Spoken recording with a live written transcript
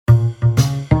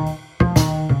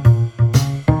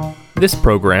This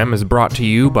program is brought to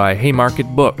you by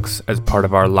Haymarket Books as part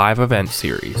of our live event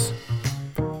series.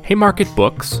 Haymarket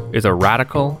Books is a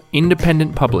radical,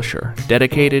 independent publisher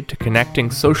dedicated to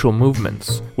connecting social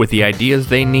movements with the ideas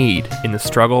they need in the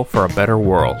struggle for a better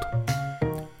world.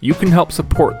 You can help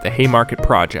support the Haymarket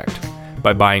Project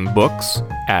by buying books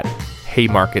at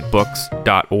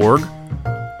haymarketbooks.org,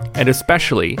 and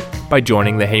especially by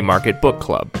joining the Haymarket Book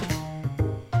Club.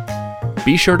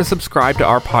 Be sure to subscribe to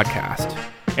our podcast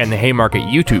and the Haymarket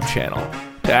YouTube channel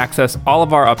to access all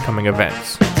of our upcoming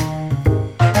events.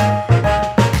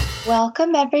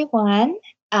 Welcome, everyone.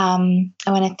 I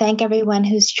want to thank everyone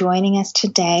who's joining us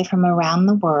today from around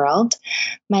the world.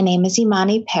 My name is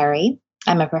Imani Perry.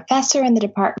 I'm a professor in the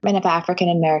Department of African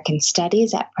American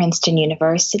Studies at Princeton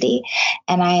University,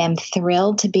 and I am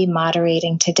thrilled to be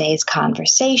moderating today's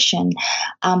conversation.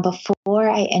 Before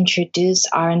I introduce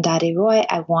Arundhati Roy,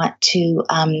 I want to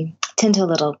tend to a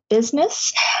little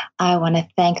business. I want to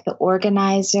thank the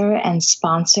organizer and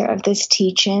sponsor of this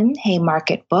teach-in,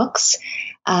 Haymarket Books.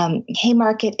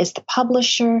 Haymarket is the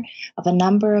publisher of a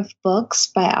number of books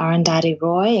by Arundhati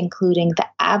Roy, including the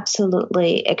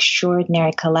absolutely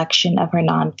extraordinary collection of her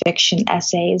nonfiction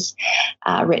essays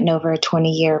written over a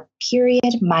 20-year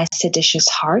period, My Seditious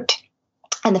Heart,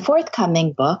 and the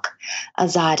forthcoming book,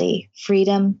 Azadi,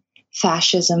 Freedom,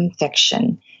 Fascism,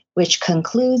 Fiction, which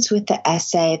concludes with the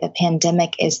essay, The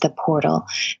Pandemic is the Portal,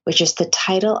 which is the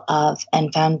title of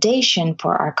and foundation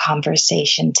for our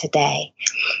conversation today.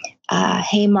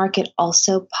 Haymarket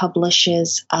also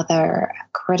publishes other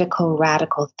critical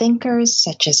radical thinkers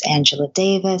such as Angela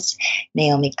Davis,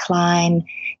 Naomi Klein,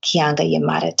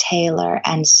 Keeanga-Yamahtta Taylor,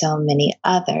 and so many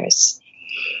others.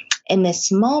 In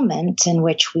this moment in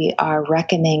which we are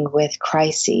reckoning with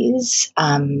crises,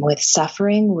 with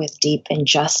suffering, with deep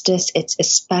injustice, it's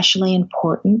especially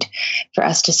important for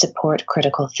us to support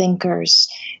critical thinkers,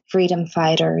 freedom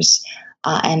fighters,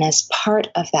 and as part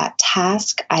of that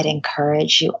task, I'd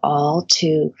encourage you all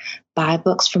to buy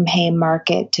books from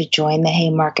Haymarket, to join the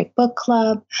Haymarket Book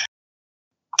Club.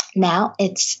 Now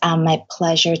it's my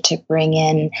pleasure to bring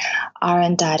in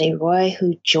Arundhati Roy,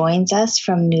 who joins us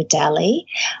from New Delhi.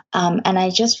 And I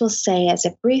just will say as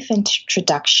a brief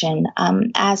introduction,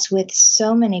 as with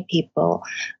so many people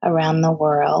around the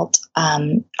world,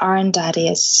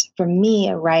 Arundhati is, for me,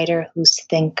 a writer whose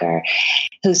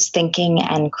thinking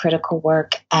and critical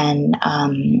work and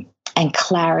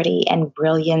clarity and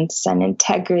brilliance and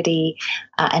integrity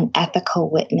and ethical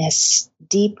witness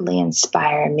deeply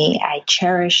inspire me. I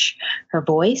cherish her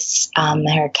voice,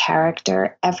 her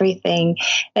character, everything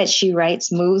that she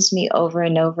writes moves me over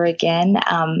and over again.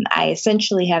 I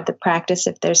essentially have the practice,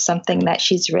 if there's something that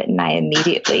she's written, I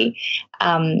immediately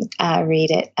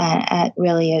read it. It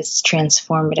really is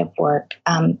transformative work.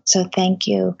 So thank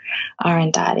you,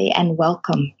 Arundhati, and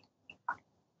welcome.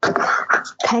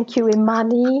 Thank you,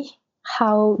 Imani.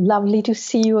 How lovely to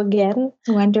see you again.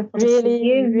 Wonderful to see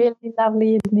you. Really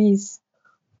lovely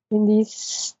in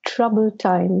these troubled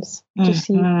times to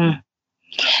see you.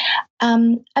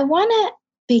 I want to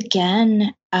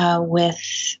begin with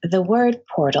the word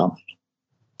portal.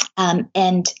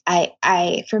 And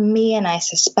I, for me, and I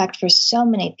suspect for so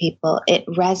many people, it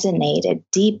resonated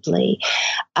deeply.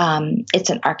 It's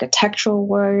an architectural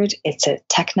word. It's a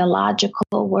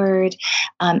technological word.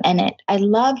 And I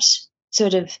loved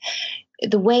sort of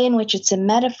the way in which it's a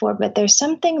metaphor, but there's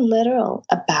something literal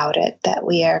about it, that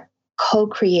we are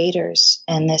co-creators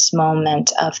in this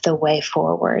moment of the way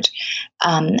forward.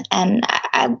 And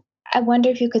I wonder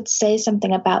if you could say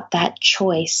something about that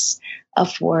choice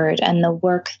of word and the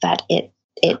work that it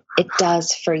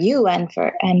does for you and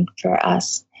for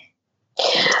us.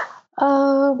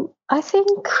 I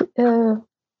think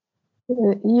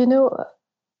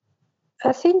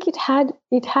I think it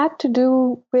had to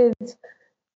do with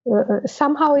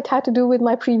somehow it had to do with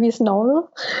my previous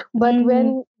novel, but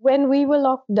when we were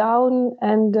locked down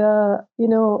and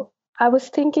I was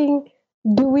thinking,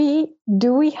 do we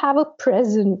have a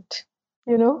present,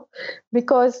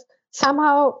 because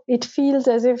somehow it feels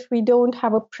as if we don't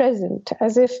have a present,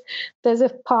 as if there's a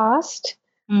past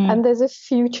and there's a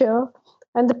future.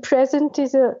 And the present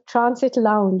is a transit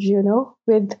lounge,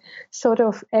 with sort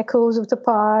of echoes of the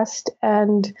past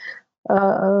and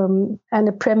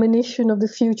a premonition of the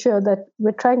future, that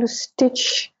we're trying to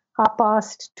stitch our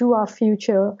past to our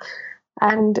future.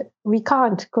 And we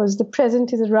can't, because the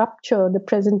present is a rupture. The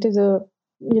present is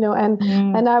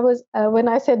and I was, when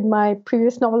I said my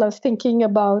previous novel, I was thinking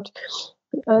about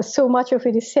so much of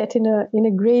it is set in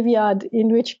a graveyard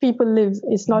in which people live.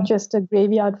 It's not just a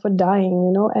graveyard for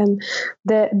dying, and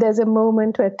there's a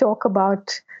moment where I talk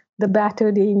about the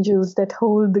battered angels that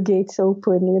hold the gates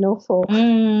open,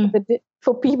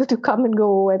 for people to come and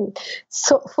go, and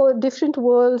so for different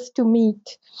worlds to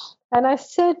meet. And I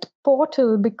said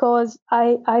portal because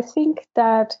I think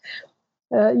that,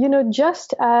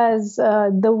 just as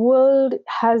the world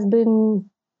has been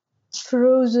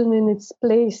frozen in its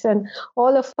place, and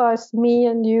all of us, me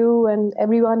and you and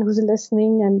everyone who's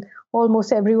listening and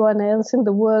almost everyone else in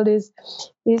the world is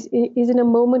in a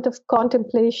moment of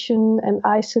contemplation and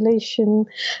isolation,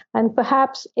 and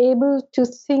perhaps able to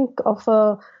think of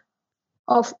a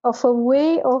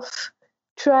way of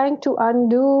trying to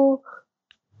undo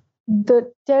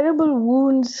the terrible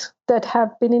wounds that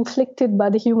have been inflicted by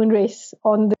the human race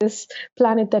on this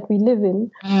planet that we live in.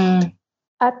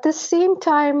 At the same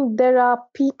time, there are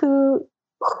people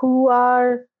who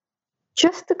are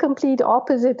just the complete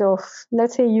opposite of,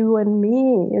 let's say, you and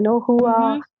me, who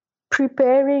are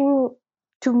preparing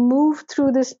to move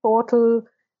through this portal,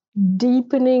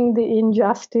 deepening the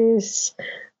injustice,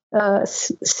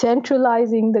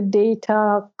 centralizing the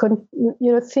data,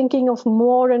 thinking of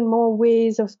more and more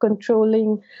ways of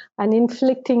controlling and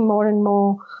inflicting more and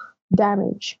more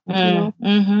damage.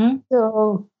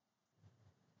 So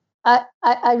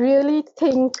I really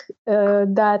think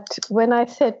that when I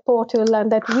said portal,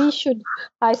 and that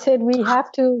I said we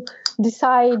have to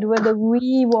decide whether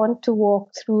we want to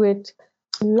walk through it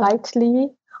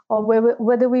lightly, or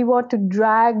whether we want to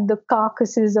drag the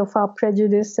carcasses of our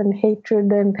prejudice and hatred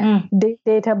and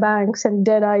data banks and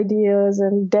dead ideas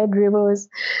and dead rivers.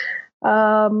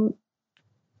 I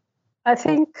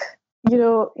think,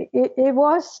 it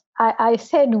was, I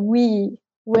said we,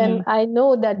 when I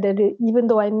know that even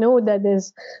though I know that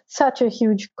there's such a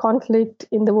huge conflict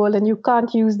in the world, and you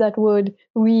can't use that word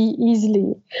we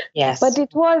easily. Yes. But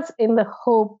it was in the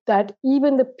hope that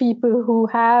even the people who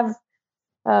have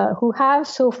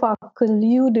so far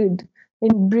colluded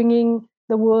in bringing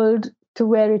the world to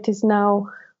where it is now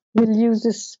will use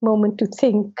this moment to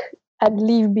think and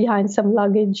leave behind some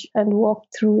luggage and walk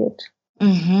through it.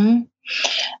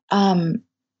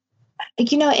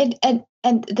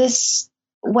 And this,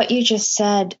 what you just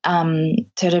said,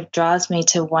 sort of draws me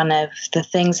to one of the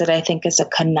things that I think is a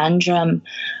conundrum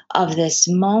of this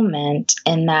moment,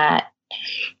 in that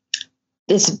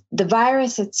the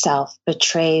virus itself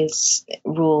betrays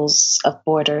rules of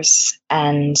borders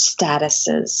and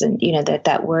statuses, and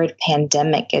that word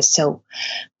pandemic is so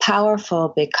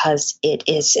powerful because it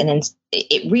is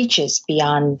it reaches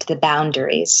beyond the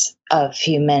boundaries of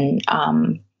human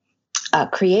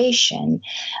creation,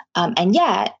 and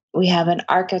yet we have an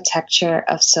architecture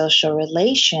of social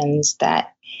relations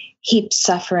that heaps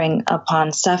suffering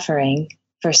upon suffering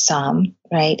for some,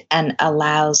 right, and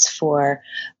allows for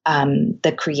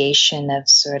the creation of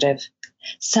sort of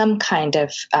some kind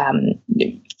of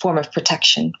form of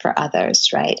protection for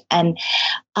others, right? And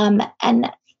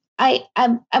I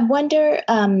wonder,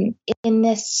 in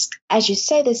this, as you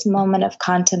say, this moment of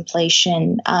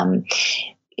contemplation,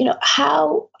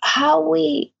 how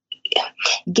we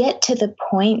get to the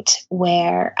point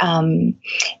where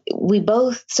we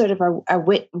both sort of are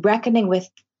reckoning with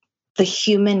the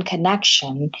human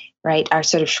connection, right? Our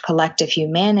sort of collective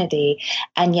humanity.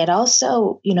 And yet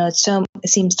also, it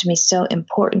seems to me so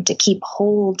important to keep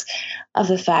hold of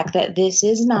the fact that this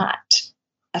is not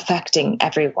affecting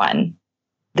everyone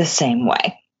the same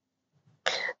way.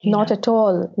 Not at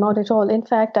all. Not at all. In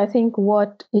fact, I think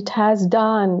what it has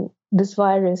done, this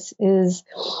virus, is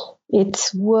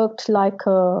it's worked like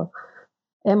a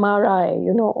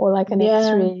MRI, or like an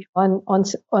X-ray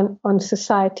on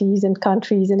societies and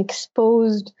countries, and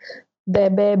exposed their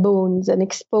bare bones and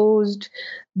exposed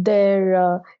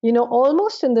their,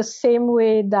 almost in the same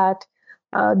way that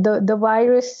the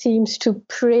virus seems to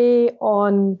prey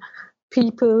on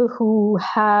people who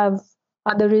have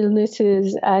other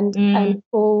illnesses and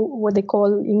what they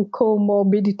call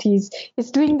comorbidities.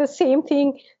 It's doing the same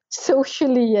thing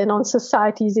socially and on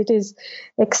societies. It is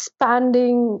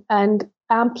expanding and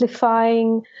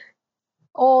amplifying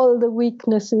all the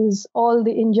weaknesses, all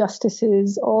the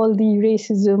injustices, all the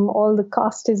racism, all the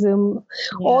casteism,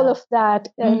 all of that,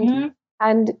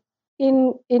 and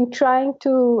in trying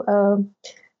to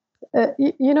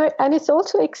and it's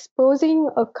also exposing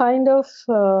a kind of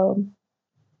well,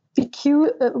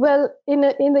 in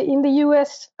the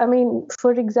US, I mean,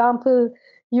 for example,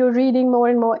 you're reading more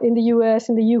and more in the US,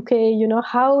 in the UK,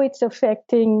 how it's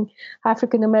affecting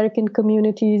African American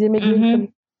communities, immigrant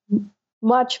communities,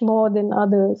 much more than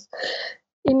others.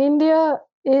 In India,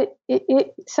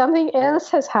 something else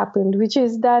has happened, which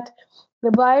is that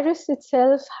the virus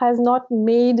itself has not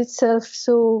made itself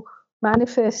so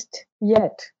manifest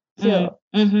yet here.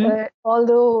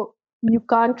 Although you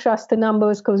can't trust the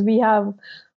numbers because we have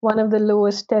one of the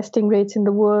lowest testing rates in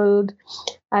the world.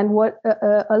 And what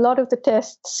a lot of the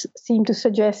tests seem to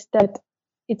suggest that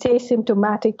it's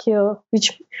asymptomatic here,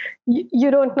 which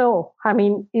you don't know. I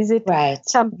mean, is it right?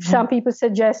 Some people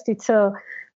suggest it's a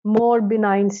more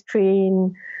benign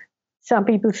strain. Some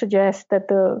people suggest that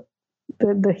the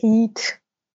heat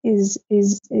is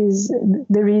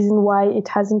the reason why it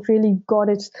hasn't really got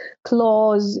its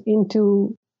claws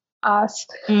into us.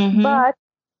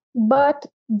 But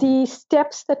the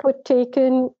steps that were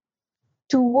taken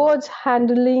towards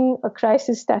handling a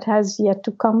crisis that has yet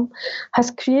to come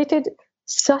has created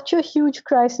such a huge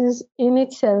crisis in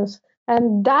itself.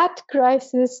 And that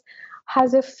crisis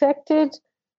has affected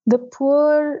the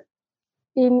poor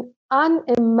in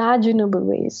unimaginable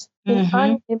ways.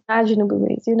 Unimaginable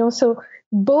ways, So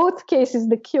both cases,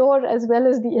 the cure as well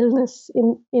as the illness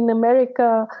in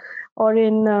America or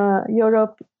in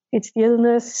Europe, it's the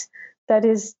illness that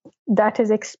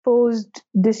has exposed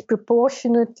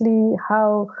disproportionately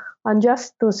how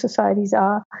unjust those societies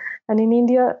are. And in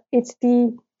India, it's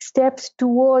the steps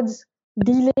towards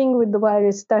dealing with the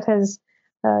virus that has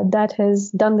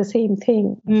done the same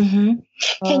thing.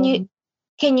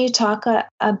 Can you talk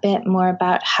a bit more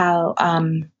about how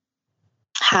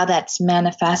that's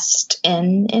manifest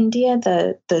in India,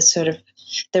 the sort of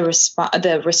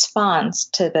the response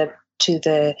to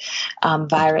the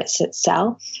virus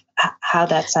itself, how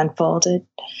that's unfolded?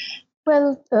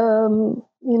 Well,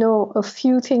 a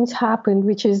few things happened,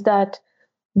 which is that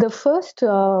the first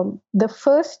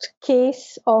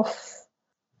case of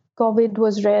COVID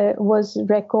was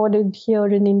recorded here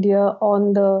in India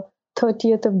on the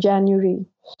 30th of January.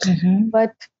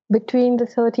 But between the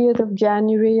 30th of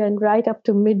January and right up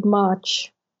to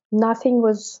mid-March, nothing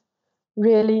was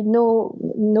really,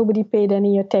 nobody paid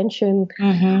any attention.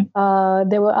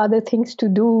 There were other things to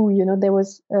do. There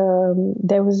was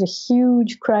a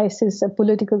huge crisis, a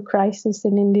political crisis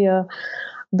in India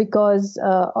because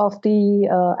of the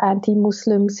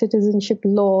anti-Muslim citizenship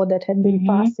law that had been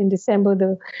passed in December.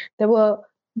 There were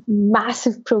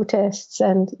massive protests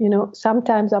and,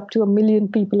 sometimes up to 1 million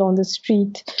people on the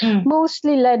street,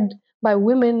 mostly led by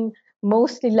women,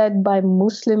 mostly led by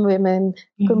Muslim women,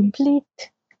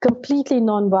 completely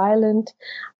non-violent.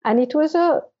 And it was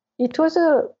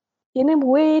in a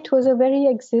way, it was a very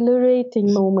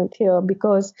exhilarating moment here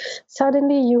because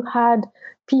suddenly you had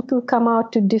people come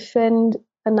out to defend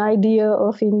an idea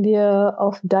of India,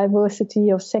 of diversity,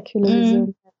 of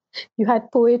secularism. You had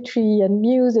poetry and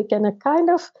music and a kind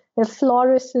of a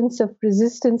fluorescence of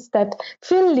resistance that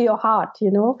filled your heart,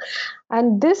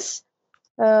 And this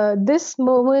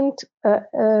moment,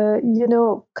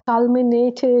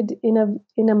 culminated in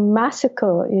a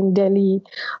massacre in Delhi.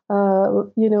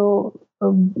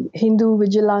 Hindu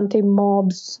vigilante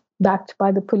mobs backed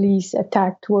by the police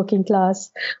attacked working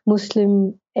class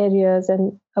Muslim areas,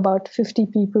 and about 50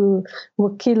 people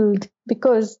were killed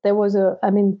because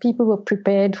people were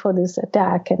prepared for this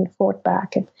attack and fought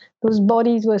back, and those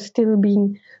bodies were still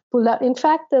being pulled out. In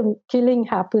fact, the killing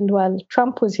happened while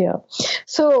Trump was here.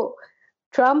 So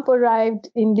Trump arrived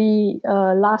in the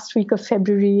last week of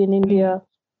February in India.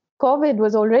 COVID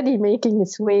was already making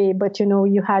its way, but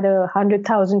you had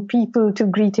 100,000 people to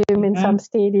greet him in some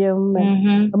stadium,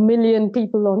 and 1 million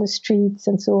people on the streets,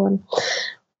 and so on.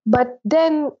 But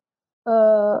then,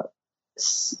 on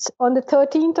the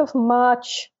 13th of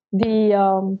March, the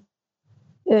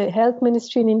health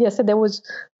ministry in India said there was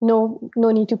no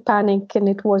need to panic, and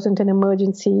it wasn't an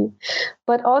emergency.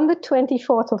 But on the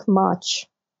 24th of March,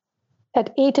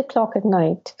 at 8:00 at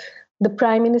night, the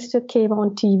Prime Minister came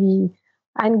on TV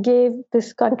and gave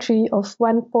this country of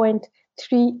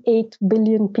 1.38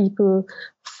 billion people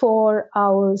 4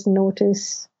 hours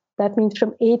notice. That means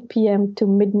from 8 p.m. to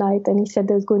midnight. And he said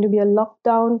there's going to be a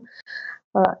lockdown.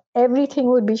 Everything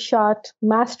would be shut.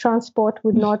 Mass transport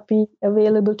would not be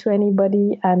available to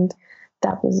anybody. And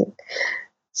that was it.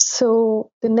 So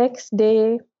the next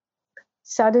day,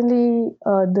 suddenly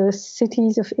the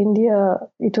cities of India,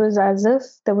 it was as if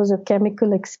there was a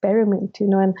chemical experiment,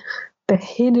 and the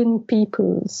hidden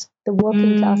peoples, the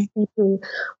working class people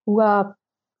who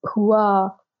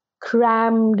are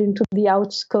crammed into the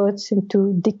outskirts,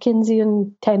 into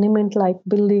Dickensian tenement-like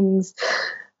buildings,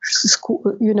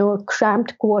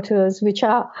 cramped quarters, which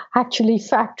are actually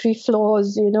factory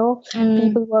floors,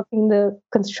 people working in the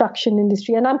construction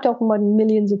industry. And I'm talking about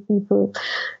millions of people.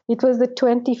 It was the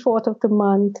 24th of the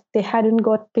month. They hadn't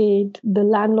got paid. The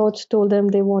landlords told them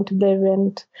they wanted their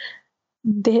rent.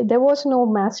 There was no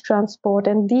mass transport.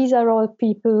 And these are all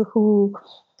people who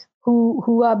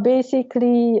are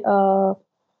basically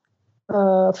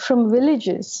from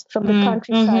villages, from the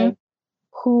countryside.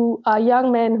 who are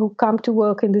young men who come to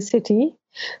work in the city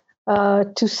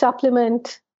to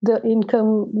supplement the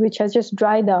income which has just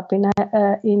dried up in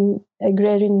the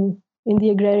agrarian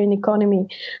economy,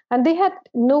 and they had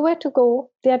nowhere to go.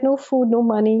 They had no food, no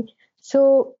money,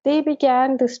 so they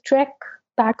began this trek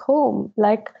back home,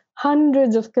 like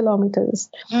hundreds of kilometers.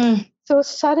 So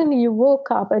suddenly you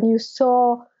woke up and you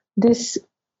saw this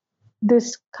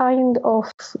kind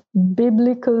of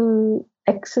biblical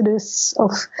exodus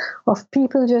of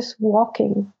people just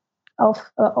walking,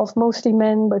 of mostly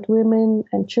men, but women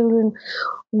and children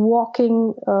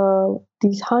walking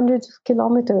these hundreds of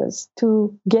kilometers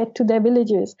to get to their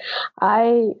villages.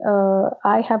 I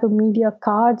have a media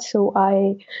card, so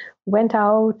I went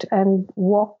out and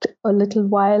walked a little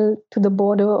while to the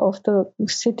border of the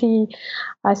city.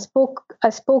 I spoke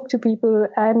to people,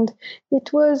 and it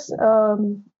was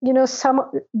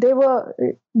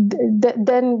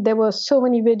then there were so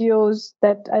many videos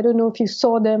that I don't know if you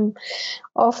saw them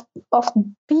of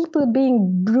people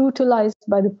being brutalized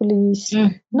by the police,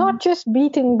 not just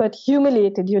beaten but humiliated,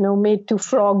 made to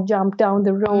frog jump down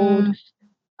the road.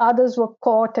 Others were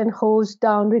caught and hosed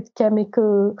down with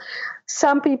chemical.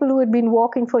 Some people who had been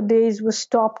walking for days were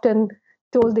stopped and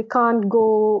told they can't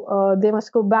go. They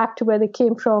must go back to where they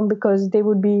came from because they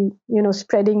would be,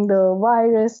 spreading the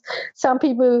virus. Some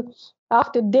people,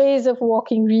 after days of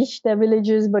walking, reached their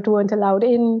villages but weren't allowed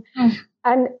in.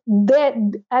 And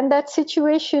that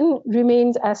situation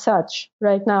remains as such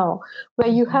right now, where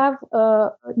you have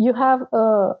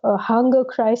a hunger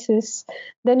crisis,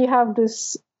 then you have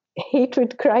this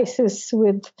hatred crisis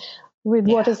with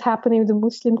what is happening with the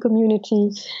Muslim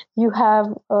community. You have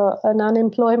an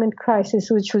unemployment crisis,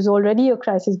 which was already a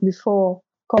crisis before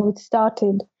COVID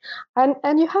started,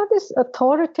 and you have this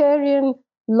authoritarian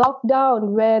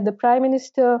lockdown where the prime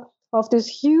minister of this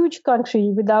huge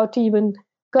country, without even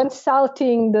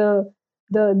consulting the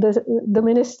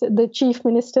chief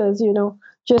ministers,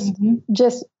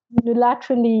 just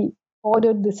unilaterally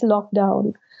ordered this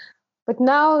lockdown. But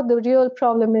now the real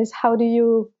problem is, how do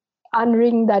you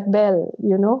unring that bell,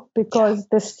 because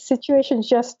the situation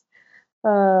just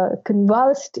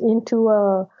convulsed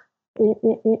into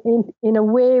in a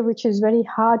way which is very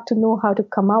hard to know how to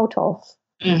come out of.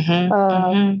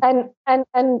 And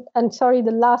sorry,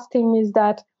 the last thing is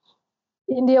that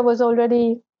India was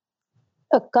already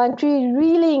a country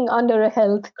reeling under a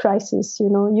health crisis.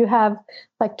 You have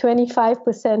like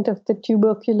 25% of the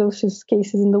tuberculosis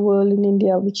cases in the world in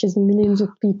India, which is millions of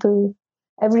people.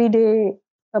 Every day,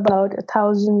 about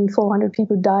 1,400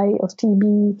 people die of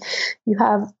TB. You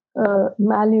have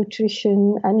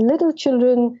malnutrition and little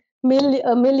children,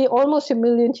 almost a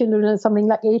million children, something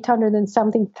like 800 and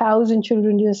something thousand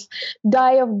children just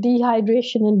die of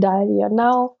dehydration and diarrhea.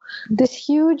 Now, this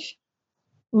huge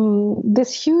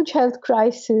health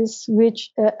crisis,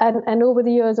 which and over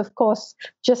the years, of course,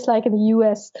 just like in the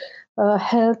US,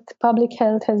 public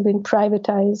health has been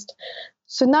privatized.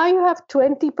 So now you have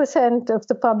 20% of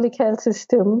the public health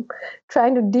system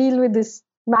trying to deal with this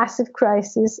massive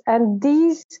crisis, and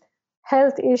these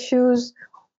health issues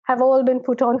have all been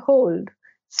put on hold.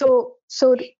 So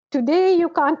today you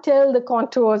can't tell the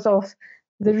contours of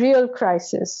the real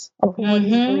crisis of what is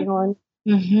going on.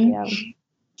 Yeah.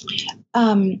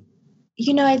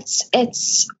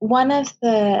 It's one of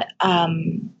the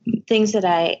things that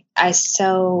I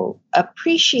so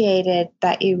appreciated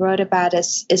that you wrote about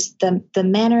is the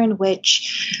manner in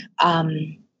which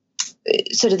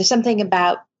sort of there's something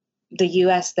about the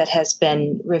U.S. that has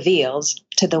been revealed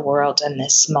to the world in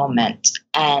this moment,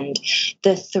 and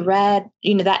the thread,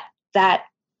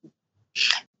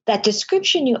 that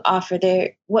description you offer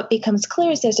there, what becomes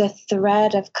clear is there's a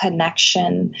thread of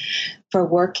connection for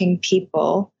working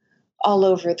people all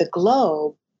over the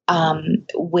globe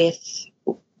with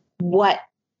what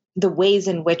the ways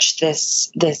in which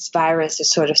this virus is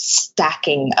sort of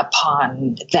stacking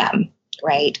upon them,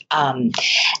 right? And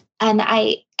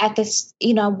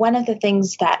one of the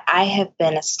things that I have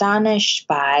been astonished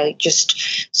by,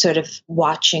 just sort of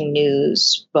watching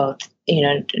news, both,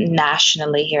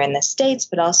 nationally here in the States,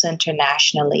 but also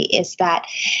internationally, is that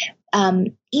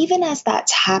even as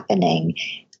that's happening,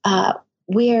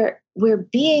 we're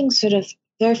being sort of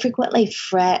very frequently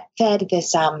fed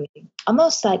this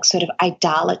almost like sort of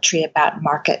idolatry about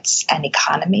markets and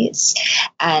economies,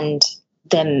 and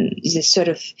then this sort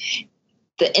of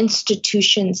the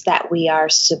institutions that we are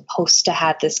supposed to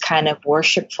have this kind of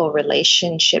worshipful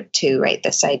relationship to, right?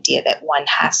 This idea that one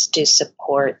has to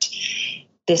support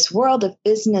this world of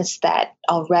business that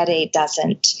already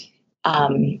doesn't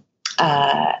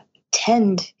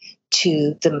tend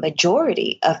to the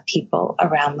majority of people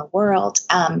around the world.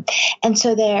 And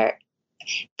so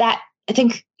that I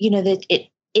think, that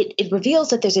it reveals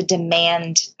that there's a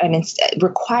demand,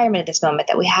 requirement at this moment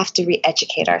that we have to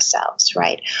re-educate ourselves,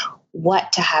 right?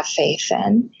 What to have faith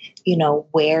in,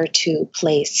 where to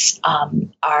place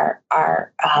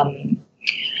our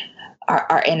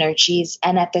energies,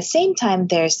 and at the same time,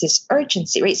 there's this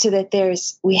urgency, right? So that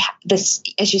we have this,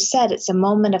 as you said, it's a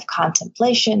moment of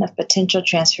contemplation, of potential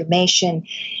transformation,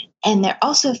 and it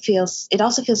also feels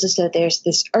as though there's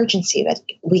this urgency that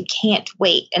we can't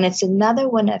wait, and it's another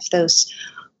one of those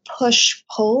push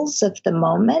pulls of the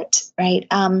moment, right?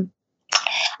 And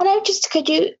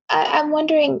I'm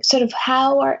wondering sort of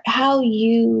how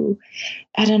you,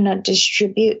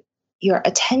 distribute your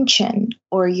attention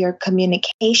or your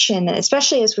communication, and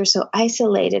especially as we're so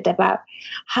isolated, about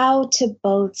how to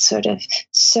both sort of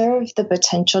serve the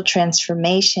potential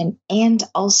transformation and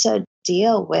also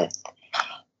deal with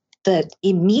the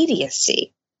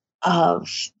immediacy of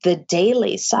the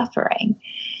daily suffering.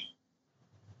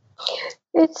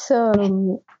 It's a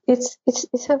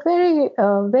very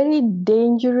very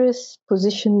dangerous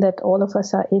position that all of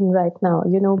us are in right now,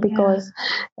 because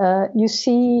you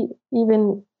see,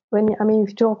 even when if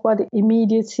you talk about the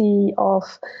immediacy of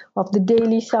the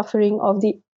daily suffering of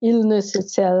the illness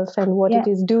itself and what it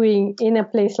is doing in a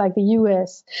place like the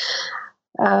US,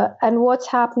 and what's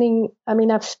happening.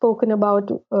 I've spoken about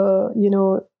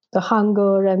the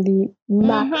hunger and the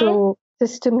macro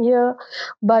system here,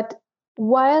 but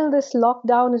while this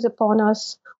lockdown is upon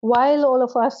us, while all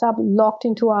of us are locked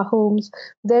into our homes,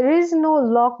 there is no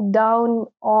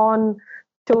lockdown on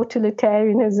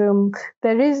totalitarianism.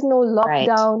 There is no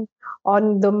lockdown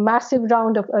on the massive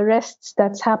round of arrests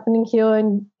that's happening here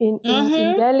in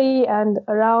Delhi and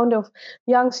around, of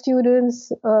young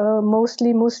students,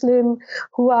 mostly Muslim,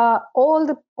 who are all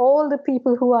the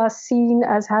people who are seen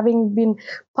as having been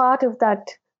part of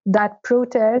that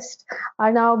protest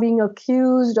are now being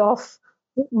accused of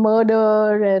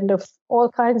murder and of all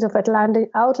kinds of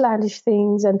outlandish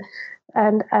things and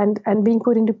being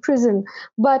put into prison.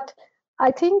 But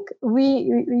I think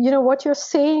what you're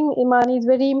saying, Imani, is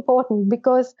very important,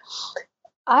 because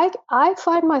I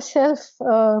find myself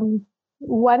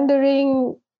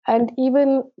wondering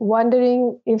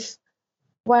if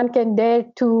one can dare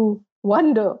to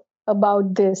wonder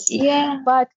about this. Yeah.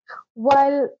 But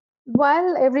while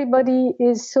everybody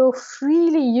is so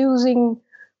freely using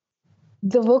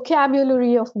the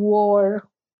vocabulary of war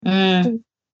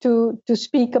to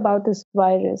speak about this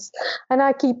virus, and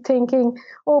I keep thinking,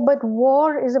 but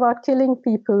war is about killing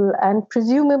people, and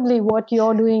presumably what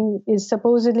you're doing is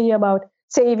supposedly about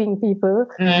saving people.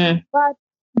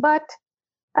 But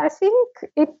I think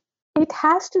it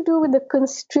has to do with the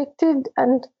constricted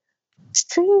and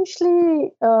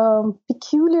strangely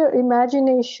peculiar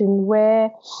imagination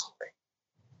where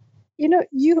we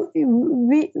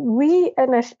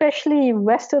and especially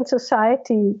Western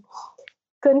society,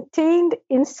 contained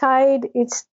inside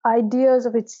its ideas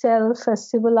of itself as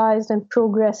civilized and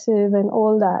progressive and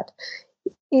all that,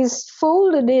 is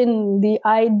folded in the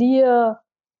idea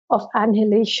of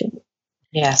annihilation.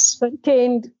 Yes.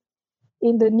 Contained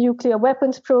in the nuclear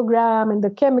weapons program, in the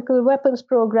chemical weapons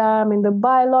program, in the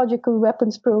biological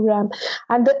weapons program,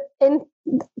 and the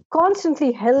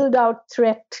constantly held out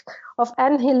threat of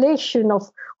annihilation of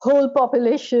whole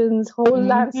populations, whole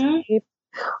landscapes,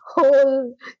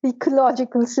 whole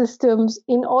ecological systems,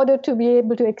 in order to be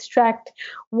able to extract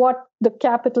what the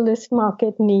capitalist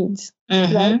market needs,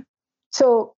 right?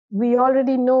 So we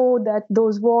already know that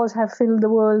those wars have filled the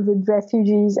world with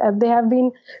refugees, and they have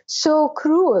been so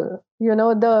cruel.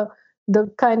 The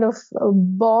kind of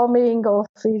bombing of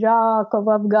Iraq, of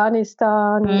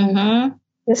Afghanistan,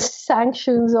 the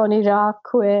sanctions on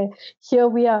Iraq, where here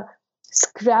we are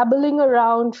scrabbling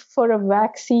around for a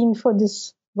vaccine for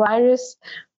this virus,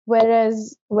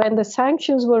 whereas when the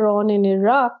sanctions were on in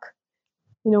Iraq,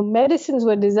 medicines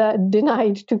were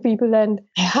denied to people, and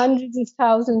hundreds of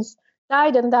thousands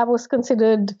died, and that was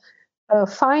considered a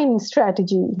fine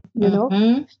strategy.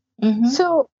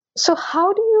 So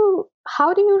how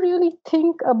do you really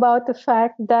think about the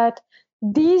fact that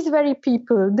these very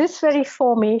people, this very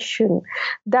formation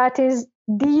that is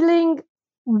dealing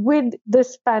with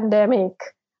this pandemic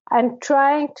and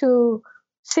trying to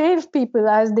save people,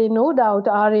 as they no doubt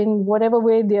are in whatever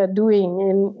way they are doing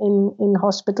in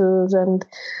hospitals and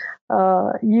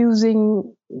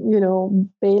using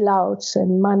bailouts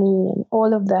and money and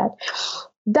all of that,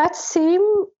 that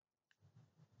same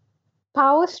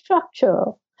power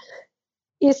structure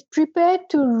is prepared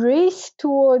to race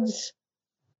towards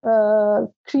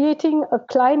creating a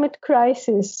climate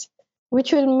crisis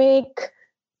which will make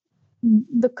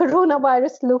the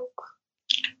coronavirus look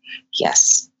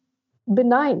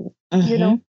benign,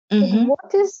 Mm-hmm.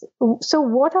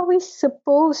 What are we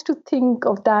supposed to think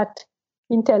of that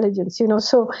intelligence?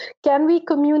 So can we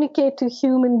communicate to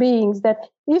human beings that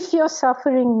if you're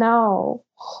suffering now,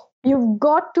 you've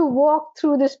got to walk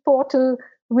through this portal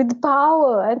with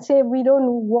power and say, we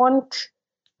don't want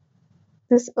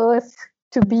this earth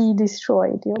to be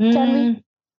destroyed.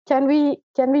 Can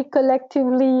we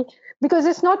collectively, because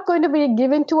it's not going to be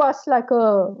given to us like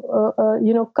a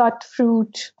cut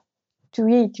fruit to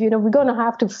eat. We're going to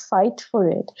have to fight for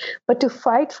it. But to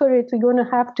fight for it, we're going to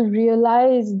have to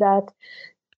realize that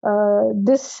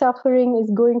this suffering is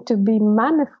going to be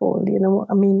manifold.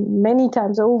 Many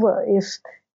times over.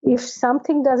 If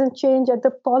something doesn't change at the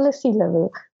policy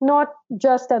level, not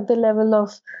just at the level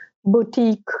of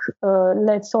boutique,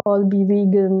 let's all be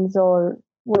vegans or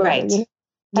whatever. Right.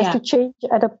 Has to change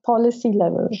at a policy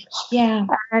level. Yeah.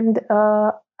 And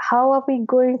how are we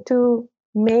going to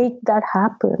make that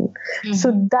happen? Mm-hmm.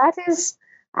 So that is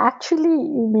actually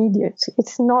immediate.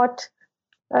 It's not,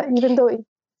 even though it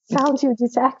sounds huge,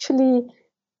 it's actually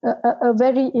a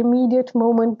very immediate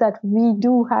moment that we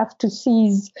do have to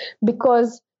seize,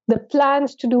 because the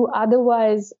plans to do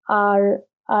otherwise are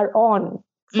on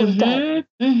full time.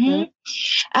 Mm-hmm.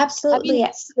 Absolutely.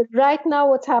 Yes. Right now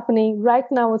what's happening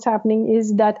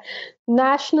is that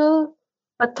national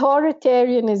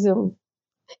authoritarianism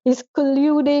is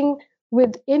colluding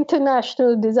with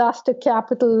international disaster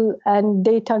capital and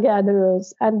data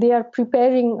gatherers, and they are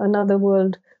preparing another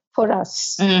world for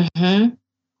us,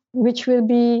 which will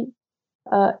be,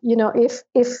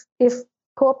 if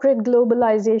corporate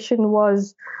globalization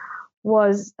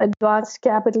was advanced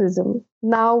capitalism,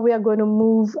 now we are going to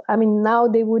move. Now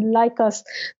they would like us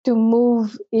to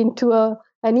move into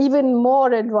an even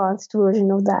more advanced version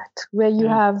of that, where you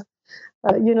have,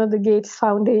 the Gates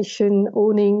Foundation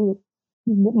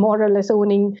more or less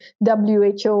owning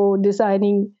WHO,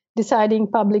 deciding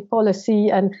public policy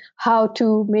and how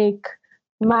to make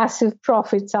massive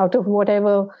profits out of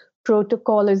whatever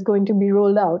protocol is going to be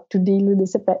rolled out to deal with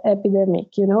this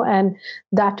epidemic, and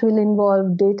that will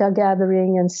involve data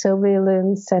gathering and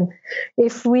surveillance. And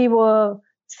if we were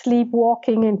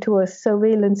sleepwalking into a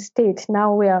surveillance state,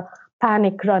 now we are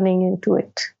panic running into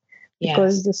it,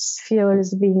 because this fear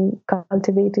is being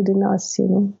cultivated in us,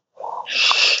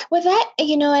 Well, that,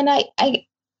 and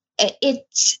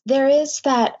there is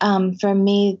that, for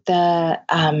me, the,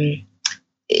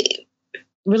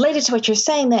 related to what you're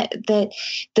saying, that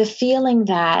the feeling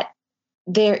that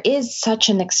there is such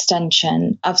an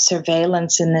extension of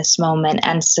surveillance in this moment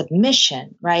and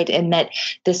submission, right? And that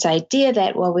this idea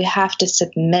that, well, we have to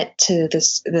submit to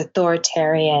the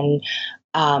authoritarian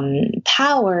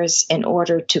powers in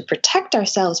order to protect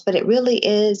ourselves. But it really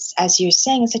is, as you're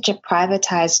saying, such a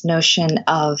privatized notion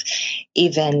of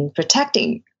even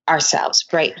protecting ourselves,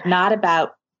 right? Not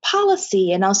about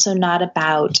policy, and also not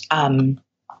about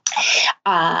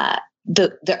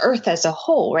the earth as a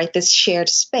whole, right? This shared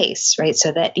space, right?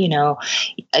 So that,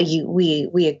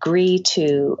 we agree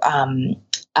to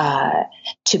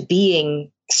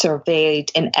being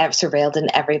surveilled in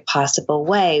every possible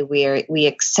way. We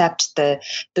accept the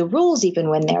rules even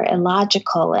when they're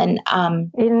illogical. And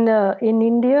in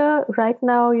India right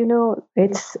now,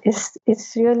 it's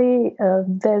really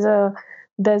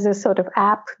there's a sort of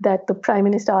app that the Prime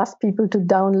Minister asked people to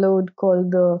download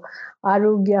called the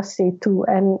Arogya Setu,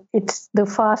 and it's the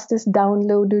fastest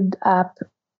downloaded app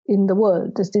in the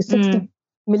world. There's 60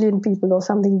 million people or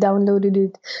something downloaded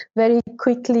it very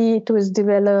quickly. It was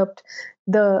developed.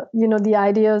 The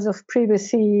ideas of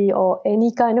privacy or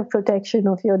any kind of protection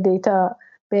of your data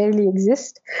barely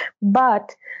exist.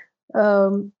 But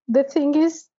the thing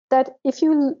is that if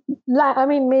you,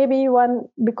 maybe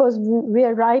because we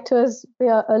are writers, we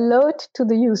are alert to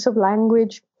the use of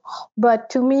language. But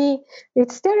to me,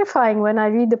 it's terrifying when I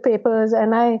read the papers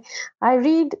and I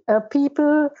read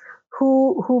people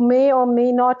who may or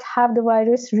may not have the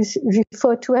virus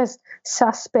referred to as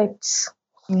suspects,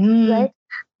 right?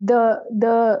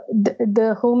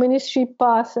 The Home Ministry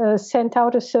sent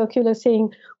out a circular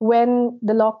saying, when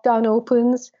the lockdown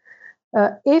opens,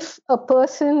 if a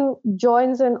person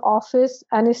joins an office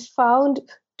and is found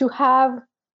to have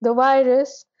the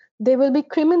virus, they will be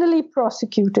criminally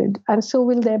prosecuted, and so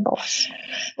will their boss.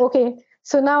 Okay,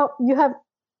 so now you have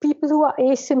people who are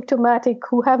asymptomatic,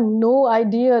 who have no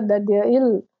idea that they're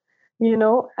ill,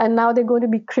 and now they're going to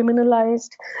be criminalized.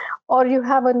 Or you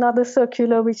have another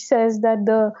circular which says that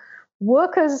the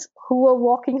workers who were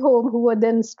walking home, who were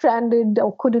then stranded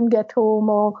or couldn't get home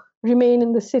or remain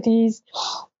in the cities,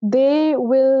 they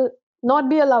will not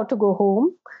be allowed to go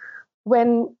home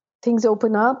when things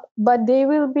open up, but they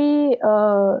will be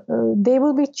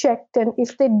checked, and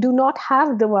if they do not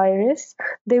have the virus,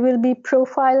 they will be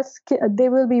profiled.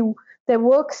 Their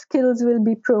work skills will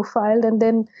be profiled, and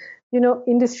then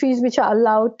industries which are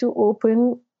allowed to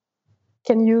open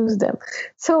can use them.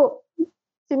 So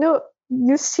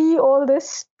you see all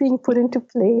this being put into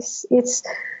place. It's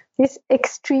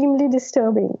extremely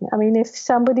disturbing. I mean, if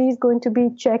somebody is going to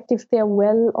be checked if they're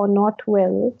well or not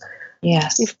well,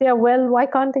 yes, if they're well, why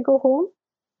can't they go home?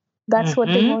 That's what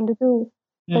they want to do.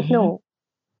 But no,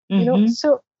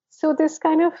 so this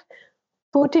kind of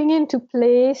putting into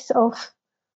place of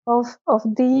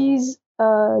these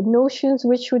notions,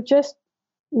 which would just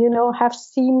have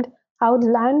seemed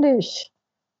outlandish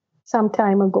some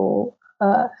time ago,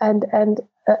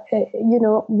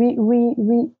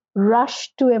 we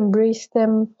rush to embrace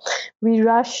them. We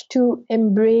rush to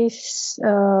embrace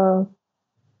our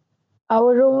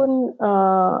own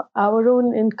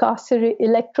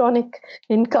electronic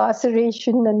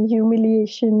incarceration and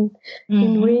humiliation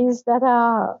in ways that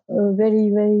are very,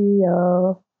 very,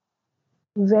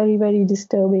 very, very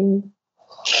disturbing.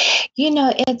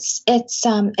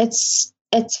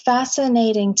 It's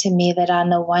fascinating to me that on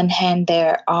the one hand,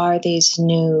 there are these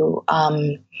new,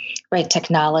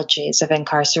 technologies of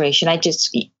incarceration.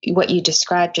 What you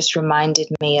described just reminded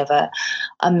me of a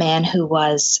man who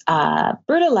was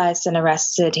brutalized and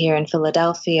arrested here in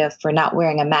Philadelphia for not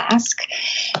wearing a mask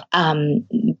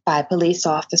by police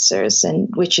officers, and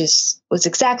which was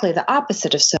exactly the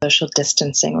opposite of social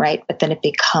distancing, right? But then it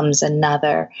becomes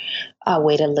another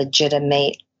way to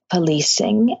legitimate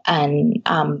policing and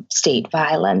state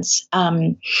violence.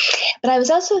 But I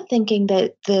was also thinking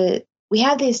that we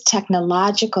have these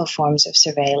technological forms of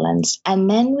surveillance, and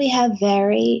then we have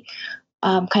very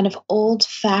kind of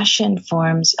old-fashioned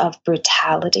forms of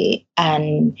brutality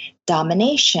and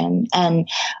domination. And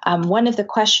one of the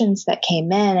questions that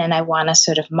came in, and I want to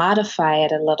sort of modify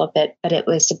it a little bit, but it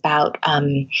was about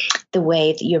the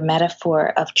way that your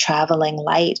metaphor of traveling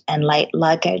light and light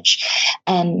luggage,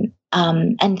 and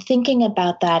thinking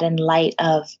about that in light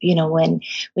of, when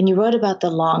you wrote about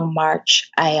the Long March,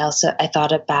 I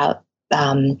thought about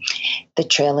the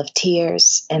Trail of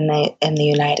Tears in the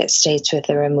United States with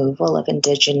the removal of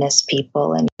indigenous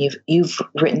people, and you've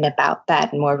written about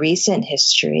that in more recent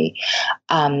history,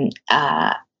 and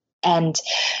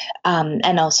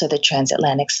also the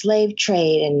transatlantic slave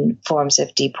trade and forms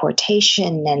of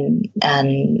deportation and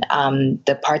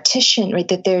the partition, right?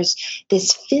 That there's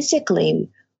this physically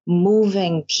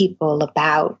moving people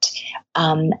about,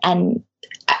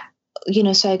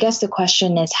 so I guess the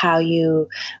question is how you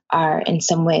are in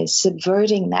some ways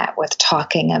subverting that with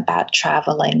talking about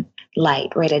traveling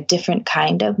light, right? A different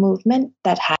kind of movement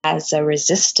that has a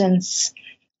resistance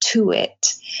to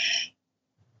it.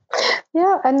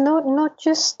 Yeah, and not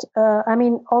just,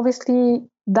 obviously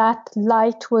that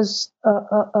light was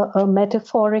a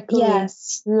metaphorical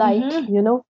light,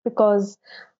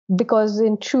 because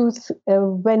in truth,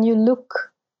 when you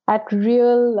look at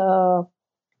real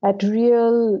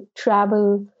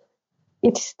travel,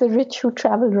 it's the rich who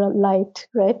travel light,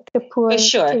 right? The poor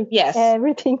take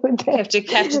everything with them. You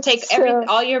have to take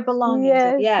all your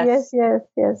belongings. Yes.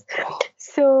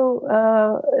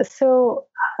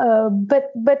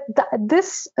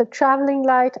 This traveling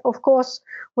light, of course,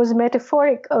 was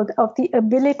metaphoric of the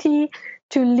ability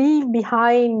to leave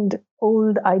behind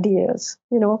old ideas.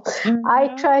 I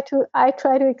try to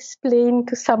explain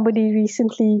to somebody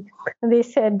recently, and they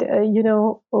said,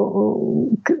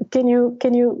 can you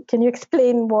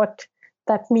explain what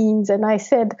that means? And I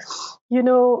said,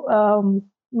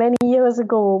 many years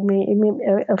ago,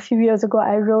 a few years ago,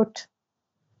 I wrote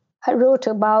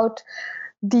about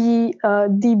the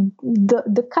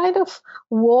kind of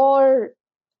war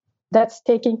that's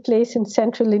taking place in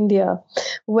central India,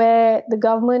 where the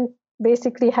government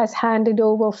basically has handed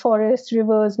over forests,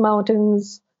 rivers,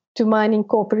 mountains to mining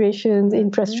corporations,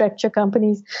 infrastructure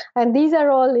companies. And these are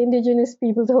all indigenous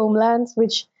people's homelands,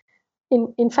 which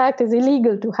in fact is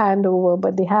illegal to hand over,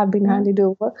 but they have been handed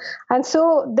over. And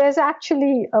so there's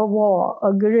actually a war,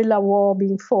 a guerrilla war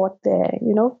being fought there,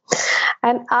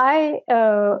 And I,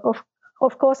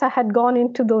 of course, I had gone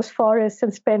into those forests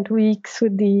and spent weeks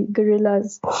with the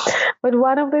guerrillas. But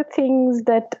one of the things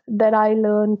that I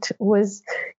learned was,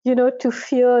 to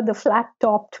fear the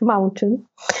flat-topped mountain,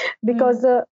 because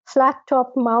the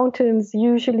flat-topped mountains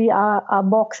usually are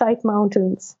bauxite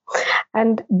mountains.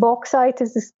 And bauxite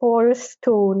is this porous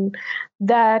stone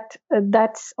that's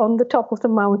on the top of the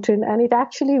mountain, and it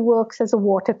actually works as a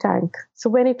water tank.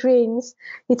 So when it rains,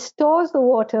 it stores the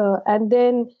water, and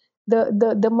then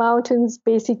the mountains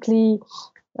basically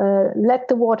let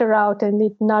the water out, and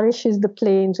it nourishes the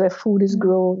plains where food is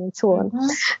grown, and so on.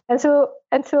 And so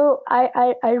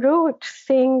I wrote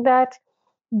saying that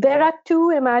there are two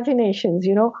imaginations.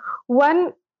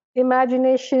 One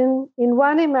imagination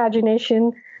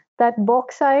that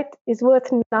bauxite is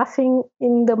worth nothing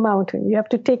in the mountain. You have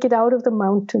to take it out of the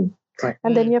mountain, right,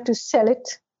 and then you have to sell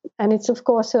it. And it's, of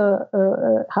course,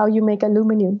 how you make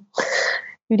aluminum.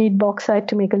 You need bauxite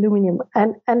to make aluminum.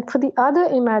 And for the other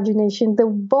imagination, the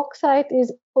bauxite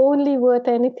is only worth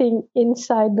anything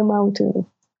inside the mountain,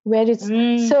 where it's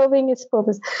serving its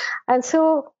purpose. And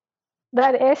so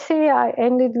that essay, I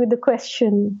ended with the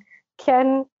question,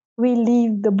 can we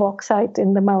leave the bauxite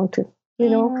in the mountain?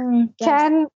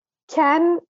 Yes.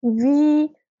 Can we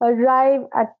arrive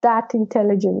at that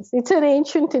intelligence? It's an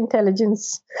ancient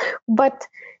intelligence, but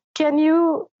can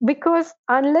you, because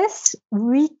unless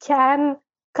we can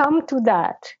come to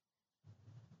that,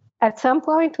 at some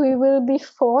point we will be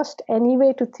forced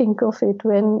anyway to think of it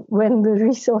when the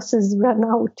resources run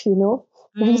out.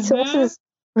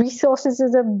 Resources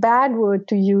is a bad word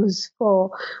to use for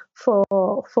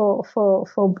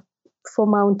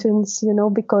mountains,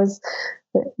 because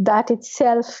that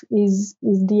itself is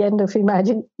the end of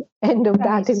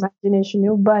that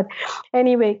imagination. But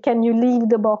anyway, can you leave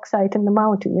the bauxite in the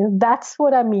mountain? That's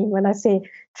what I mean when I say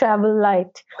travel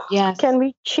light. Yes. Can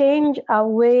we change our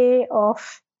way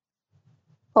of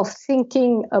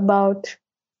thinking about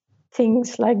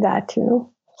things like that?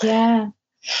 Yeah.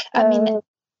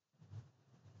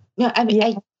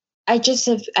 I just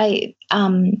have, I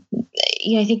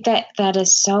think that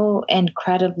is so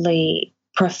incredibly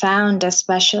profound,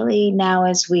 especially now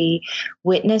as we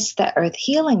witness the earth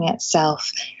healing itself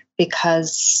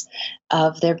because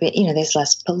of there's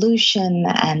less pollution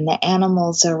and the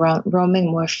animals are roaming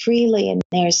more freely. And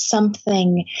there's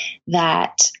something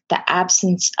that the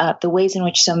absence of the ways in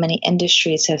which so many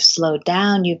industries have slowed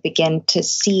down, you begin to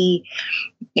see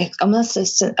almost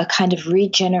a kind of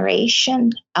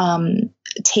regeneration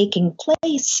taking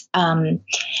place. And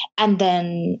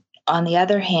then on the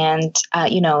other hand,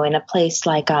 in a place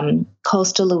like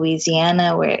coastal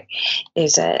Louisiana, where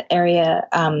there's an area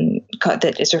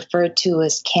that is referred to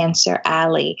as Cancer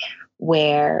Alley,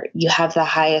 where you have the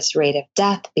highest rate of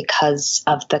death because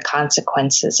of the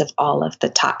consequences of all of the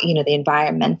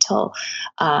environmental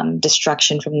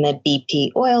destruction from the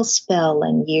BP oil spill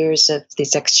and years of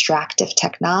these extractive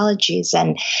technologies.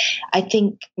 And I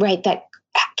think, right, that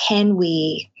can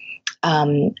we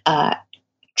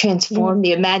transform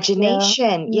the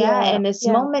imagination. And this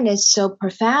moment is so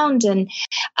profound. And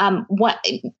what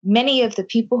many of the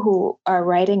people who are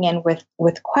writing in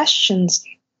with questions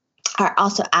are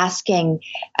also asking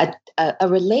a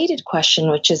related question,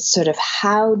 which is sort of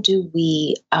how do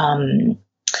we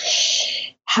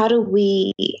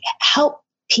help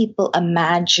people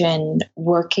imagine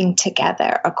working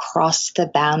together across the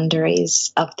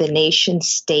boundaries of the nation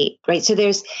state, right? So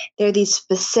there are these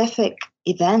specific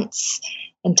events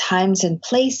and times and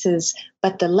places,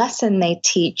 but the lesson they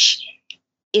teach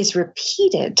is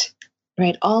repeated,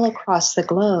 right, all across the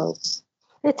globe.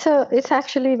 It's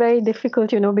actually very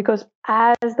difficult, because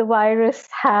as the virus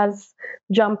has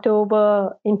jumped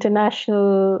over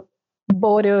international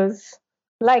borders,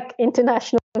 like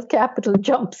international capital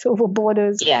jumps over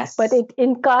borders, yes, but it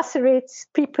incarcerates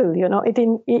people.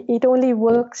 It only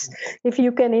works if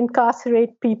you can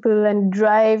incarcerate people and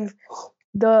drive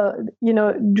in the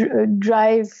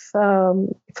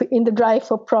drive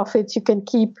for profits. You can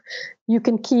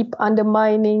keep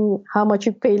undermining how much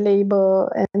you pay labor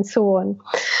and so on.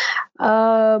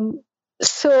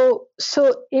 So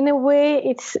in a way,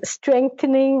 it's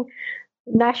strengthening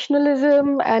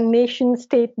nationalism and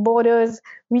nation-state borders.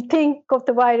 We think of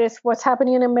the virus, what's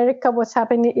happening in America, what's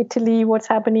happening in Italy, what's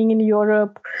happening in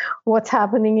Europe, what's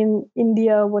happening in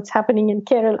India, what's happening in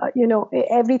Kerala.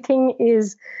 Everything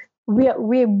is.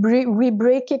 We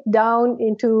break it down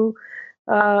into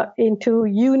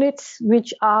units,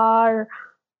 which are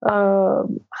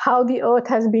how the earth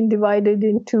has been divided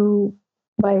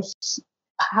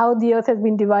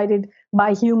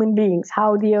by human beings,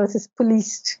 how the earth is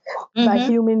policed by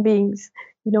human beings,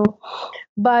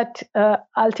 But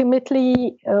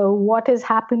ultimately, what is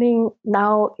happening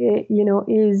now,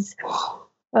 is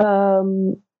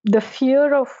the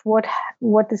fear of what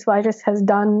this virus has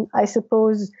done, I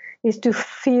suppose, is to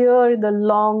fear the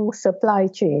long supply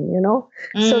chain,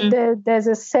 So there's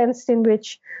a sense in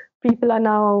which people are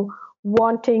now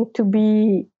wanting to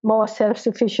be more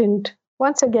self-sufficient,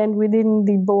 once again, within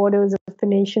the borders of the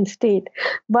nation state.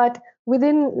 But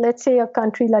within, let's say, a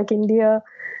country like India,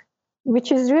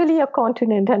 which is really a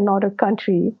continent and not a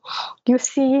country, you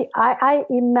see, I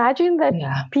imagine that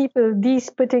people, these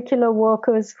particular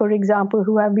workers, for example,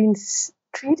 who have been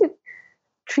treated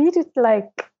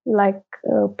like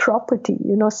property,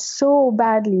 so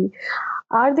badly,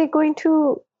 are they going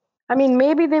to? I mean,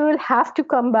 maybe they will have to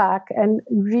come back and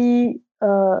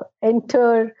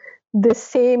enter the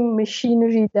same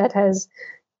machinery that has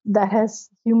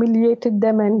humiliated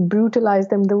them and brutalized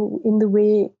them in the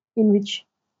way in which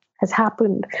has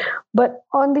happened. But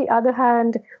on the other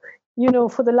hand,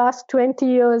 for the last 20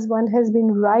 years, one has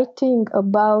been writing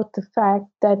about the fact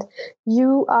that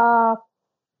you are,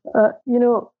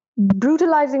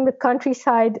 brutalizing the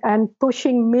countryside and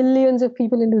pushing millions of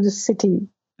people into the city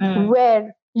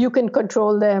where you can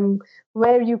control them,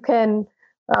 where you can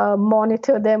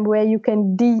monitor them, where you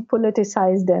can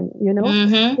depoliticize them,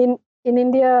 In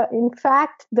India, in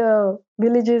fact, the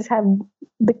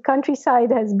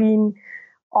countryside has been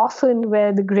often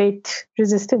where the great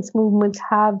resistance movements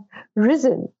have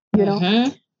risen,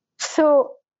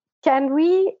 So can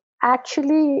we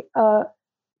actually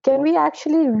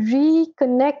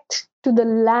reconnect to the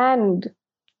land?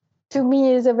 To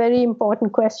me, is a very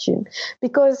important question,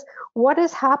 because what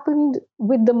has happened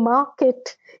with the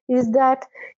market is that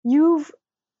you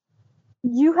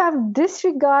have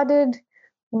disregarded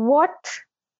what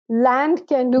land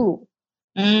can do.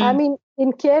 I mean,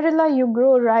 in Kerala, you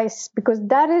grow rice because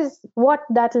that is what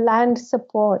that land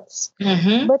supports.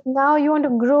 But now you want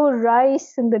to grow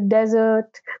rice in the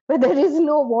desert where there is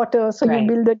no water. So you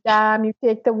build a dam, you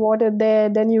take the water there,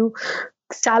 then you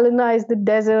salinize the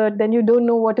desert, then you don't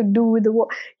know what to do with the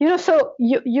water. So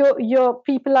your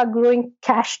people are growing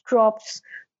cash crops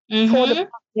for the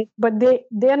market, but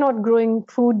they're not growing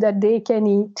food that they can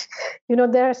eat.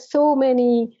 There are so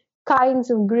many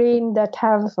kinds of grain that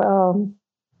have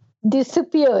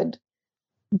disappeared,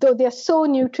 though they're so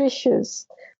nutritious,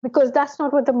 because that's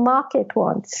not what the market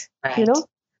wants.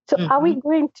 So are we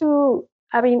going to?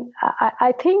 I mean,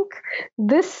 I think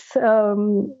this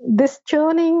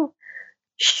churning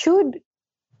should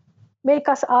make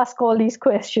us ask all these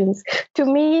questions. To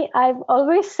me, I've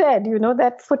always said,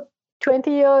 that for 20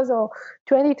 years or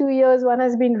 22 years, one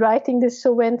has been writing this.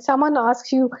 So when someone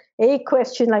asks you a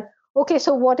question like, okay,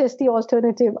 so what is the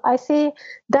alternative? I say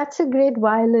that's a great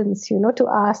violence, to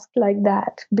ask like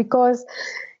that, because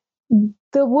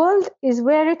the world is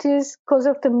where it is because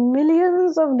of the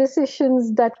millions of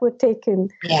decisions that were taken.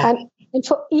 And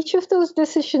for each of those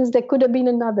decisions, there could have been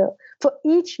another. For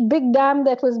each big dam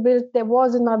that was built, there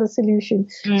was another solution.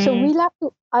 So we'll have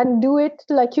to undo it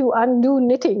like you undo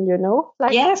knitting,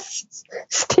 like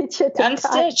stitch it.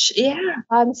 Unstitch,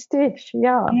 Unstitch,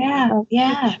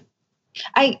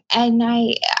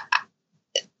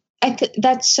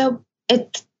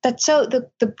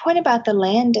 the point about the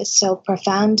land is so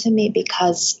profound to me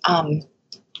because, I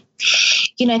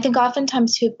think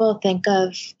oftentimes people think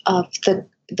of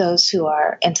those who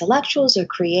are intellectuals or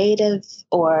creative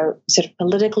or sort of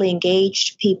politically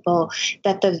engaged people,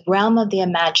 that the realm of the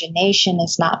imagination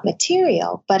is not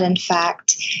material, but in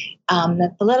fact,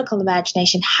 the political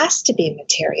imagination has to be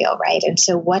material, right? And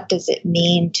so what does it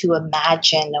mean to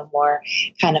imagine a more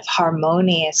kind of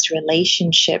harmonious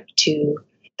relationship to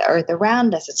the earth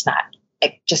around us? It's not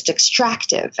just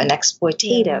extractive and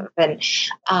exploitative. And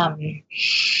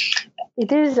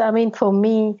it is, I mean, for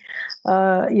me,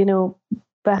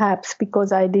 perhaps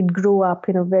because I did grow up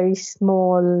in a very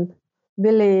small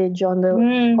village on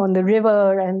the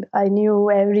river, and I knew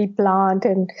every plant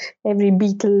and every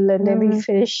beetle and every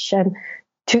fish, and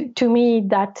to me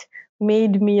that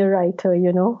made me a writer.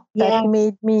 That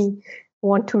made me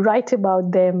want to write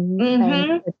about them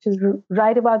and to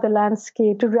write about the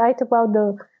landscape, to write about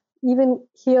even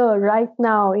here right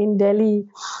now in Delhi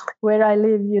where I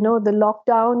live, the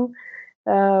lockdown.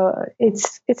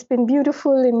 It's been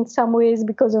beautiful in some ways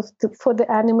because of for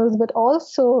the animals, but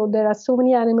also there are so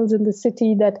many animals in the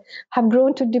city that have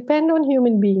grown to depend on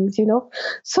human beings,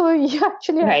 So you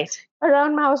actually have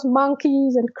around my house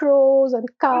monkeys and crows and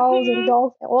cows and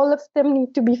dogs. All of them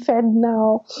need to be fed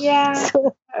now.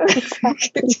 So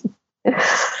exactly.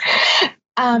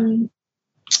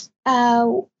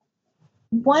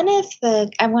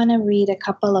 I want to read a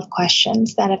couple of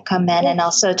questions that have come in, and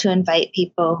also to invite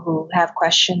people who have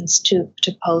questions to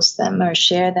post them or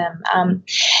share them.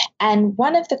 And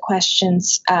one of the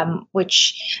questions,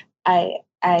 which I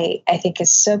think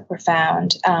is so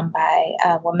profound, by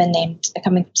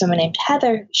coming from someone named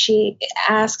Heather. She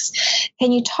asks,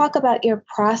 can you talk about your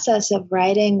process of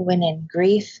writing when in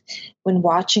grief, when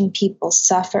watching people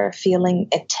suffer, feeling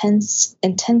intense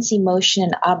emotion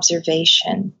and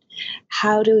observation?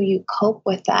 how do you cope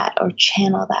with that or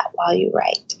channel that while you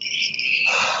write?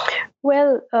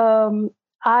 Well,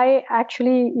 I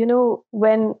actually,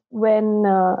 when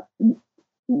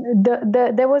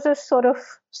there was a sort of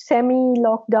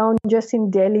semi-lockdown just in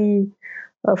Delhi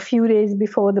a few days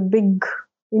before the big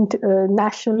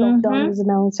national lockdown was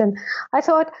announced, and I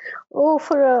thought,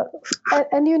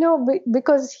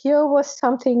 because here was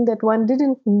something that one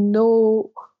didn't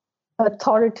know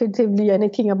authoritatively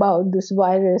anything about this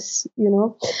virus,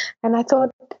 and I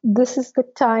thought this is the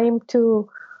time to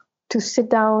sit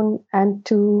down and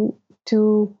to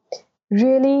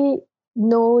really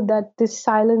know that this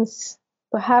silence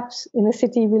perhaps in a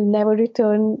city will never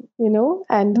return,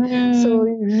 and so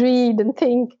read and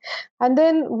think. And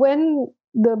then when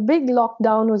the big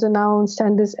lockdown was announced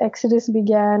and this exodus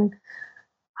began,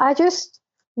 I just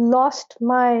lost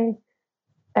my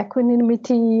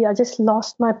equanimity. I just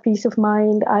lost my peace of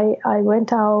mind. I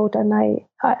went out and I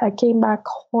came back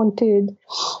haunted.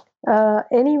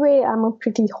 Anyway, I'm a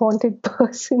pretty haunted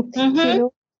person,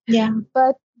 Yeah.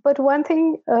 But one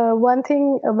thing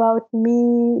about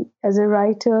me as a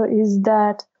writer is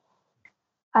that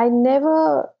I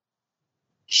never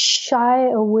shy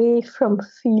away from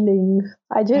feeling.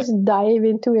 I just dive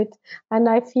into it, and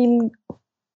I feel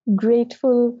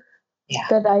grateful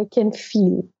that I can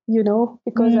feel,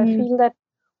 because I feel that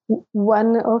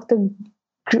one of the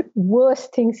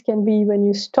worst things can be when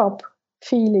you stop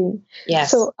feeling.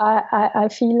 Yes. So I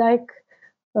feel like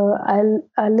I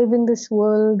live in this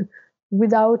world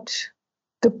without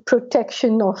the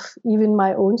protection of even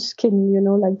my own skin,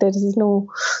 like there is no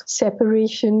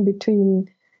separation between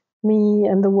me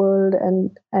and the world,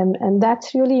 and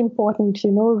that's really important.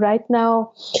 Right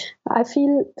now I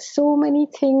feel so many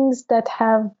things that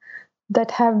have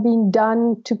been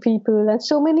done to people, and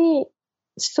so many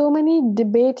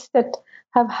debates that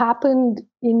have happened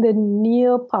in the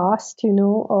near past,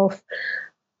 of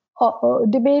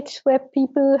debates where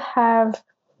people have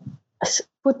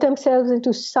put themselves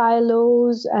into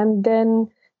silos and then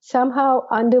somehow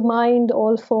undermined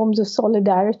all forms of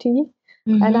solidarity.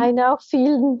 And I now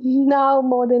feel now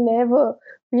more than ever,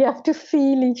 we have to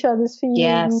feel each other's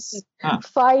feelings,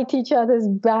 fight each other's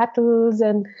battles,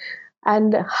 and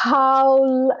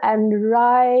howl and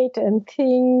write and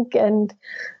think and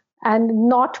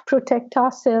not protect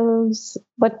ourselves,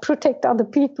 but protect other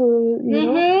people,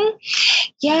 know?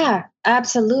 Yeah,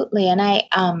 absolutely. And I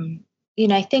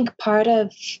think part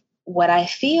of what I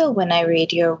feel when I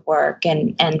read your work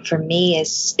and for me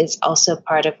is also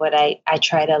part of what I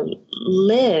try to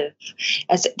live,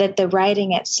 as that the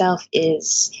writing itself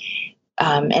is,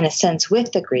 in a sense,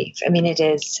 with the grief. I mean, it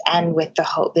is, and with the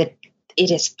hope that it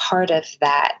is part of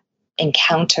that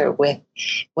encounter with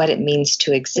what it means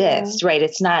to exist, right?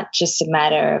 It's not just a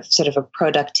matter of sort of a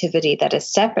productivity that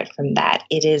is separate from that.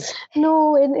 It is.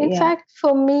 No, in fact,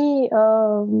 for me,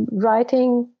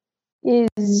 writing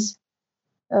is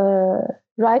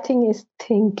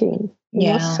thinking.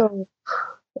 So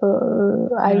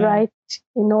I write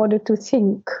in order to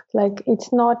think. Like,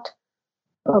 it's not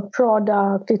a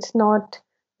product. It's not.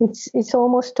 It's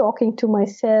almost talking to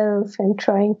myself and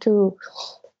trying to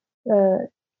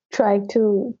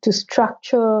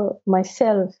structure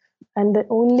myself. And the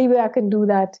only way I can do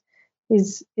that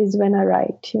is when I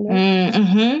write.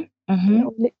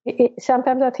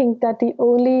 Sometimes I think that the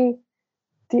only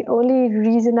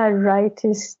reason I write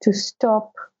is to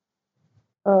stop,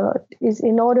 is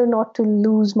in order not to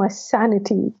lose my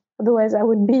sanity. Otherwise, I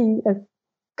would be a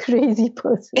crazy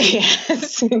person.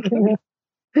 Yes,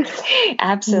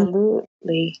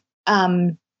 absolutely.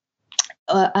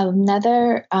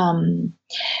 Another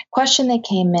question that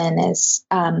came in is,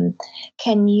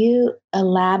 can you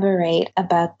elaborate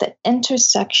about the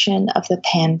intersection of the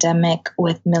pandemic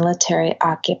with military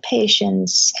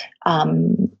occupations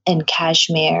in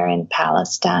Kashmir and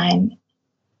Palestine?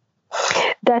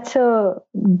 That's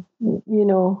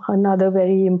another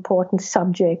very important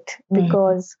subject,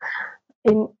 because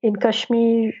in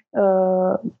Kashmir,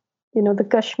 the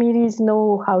Kashmiris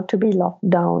know how to be locked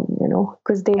down,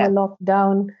 because they were locked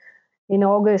down in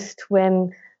August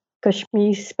when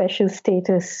Kashmir's special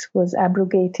status was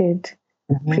abrogated,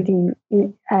 and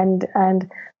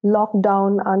locked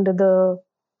down under the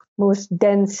most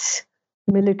dense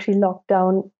military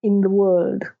lockdown in the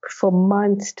world for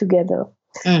months together.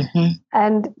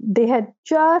 And they had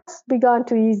just begun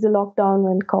to ease the lockdown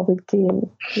when COVID came,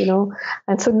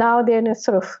 and so now they're in a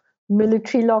sort of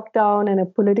military lockdown and a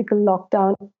political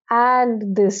lockdown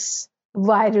and this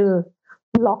viral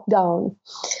lockdown.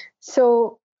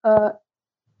 So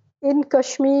in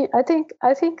Kashmir, I think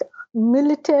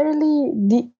militarily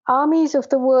the armies of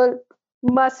the world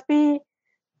must be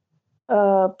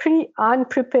pretty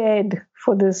unprepared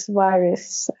for this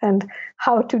virus and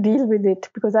how to deal with it,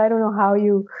 because I don't know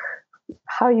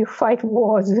how you fight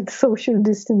wars with social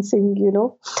distancing,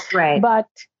 Right. But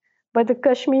the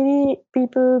Kashmiri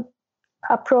people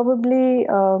are probably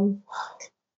for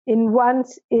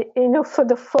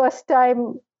the first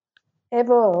time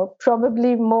ever,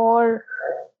 probably more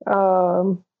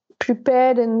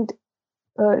prepared, and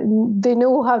they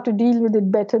know how to deal with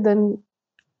it better than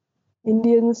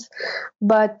Indians.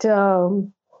 But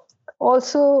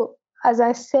also, as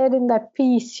I said in that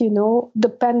piece, the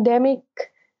pandemic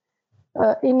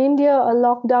in India, a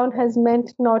lockdown has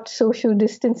meant not social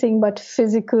distancing, but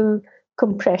physical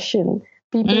compression.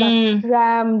 People are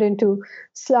crammed into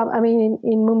slum. I mean,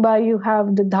 in Mumbai, you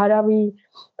have the Dharavi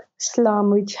slum,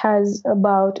 which has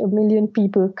about 1 million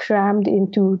people crammed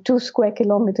into 2 square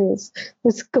kilometers.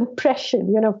 It's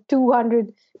compression,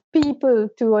 200 people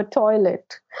to a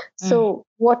toilet. So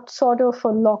what sort of a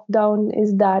lockdown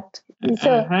is that? It's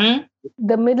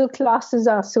the middle classes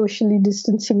are socially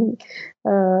distancing,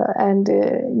 and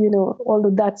although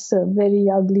that's a very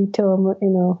ugly term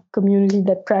in a community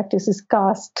that practices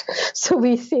caste, so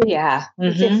we say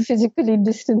they're physically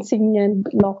distancing and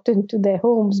locked into their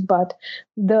homes, but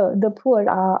the poor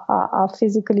are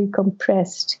physically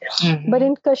compressed. But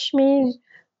in Kashmir,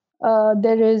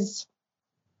 there is,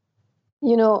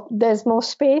 there's more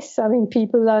space. I mean,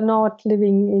 people are not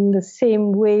living in the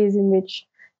same ways in which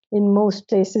in most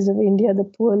places of India the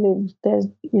poor live. There's,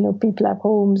 people have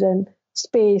homes and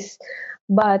space,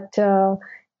 but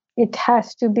it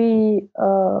has to be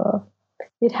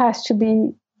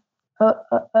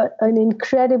an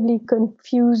incredibly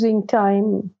confusing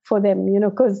time for them,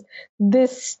 because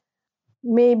this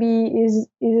maybe is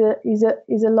a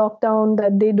lockdown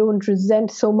that they don't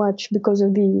resent so much because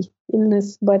of the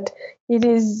illness, but it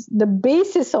is the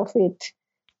basis of it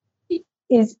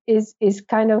is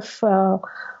kind of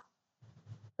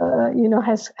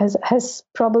has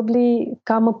probably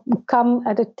come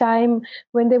at a time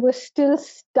when they were still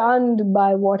stunned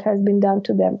by what has been done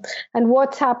to them. And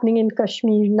what's happening in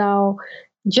Kashmir now,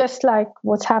 just like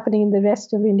what's happening in the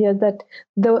rest of India, that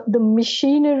the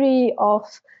machinery of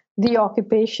the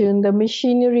occupation, the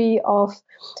machinery of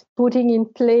putting in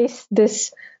place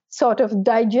this sort of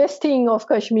digesting of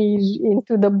Kashmir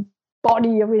into the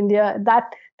body of India,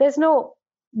 that there's no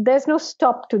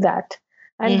stop to that.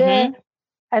 And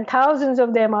and thousands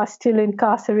of them are still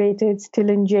incarcerated, still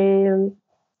in jail.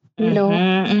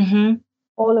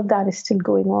 All of that is still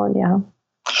going on.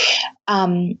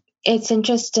 It's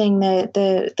interesting that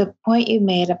the point you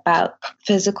made about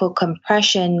physical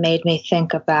compression made me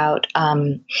think about,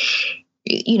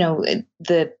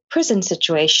 the prison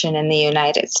situation in the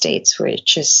United States,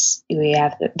 which is we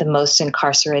have the most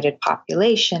incarcerated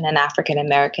population, and African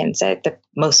Americans are the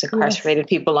most incarcerated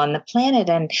people on the planet,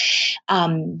 and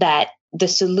that the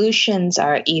solutions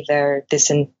are either this,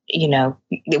 the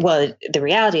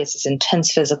reality is this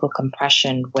intense physical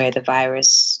compression where the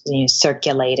virus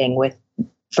circulating with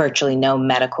virtually no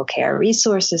medical care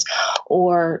resources,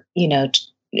 or,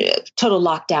 total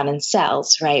lockdown in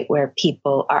cells, right, where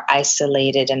people are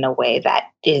isolated in a way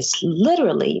that is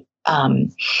literally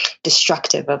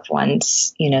destructive of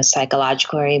one's,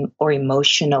 psychological or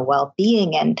emotional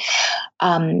well-being. And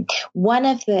one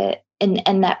of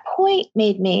and that point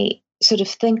made me sort of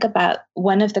think about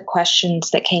one of the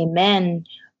questions that came in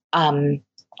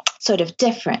sort of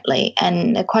differently.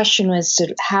 And the question was sort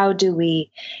of, how do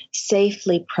we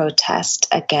safely protest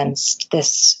against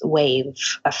this wave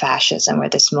of fascism or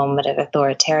this moment of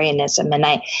authoritarianism? And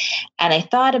I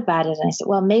thought about it, and I said,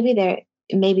 well,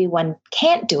 maybe one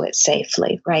can't do it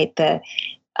safely, right? That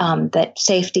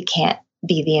safety can't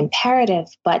be the imperative,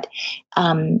 but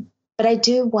I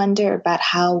do wonder about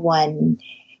how one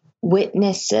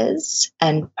witnesses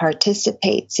and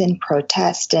participates in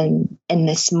protest and in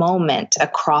this moment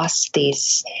across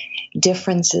these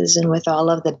differences and with all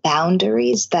of the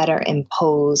boundaries that are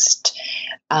imposed,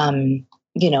 by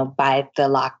the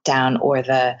lockdown or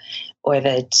the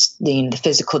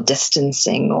physical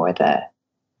distancing or the.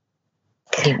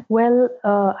 Well,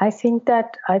 I think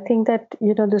that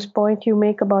this point you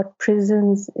make about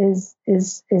prisons is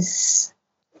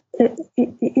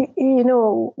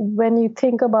when you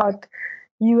think about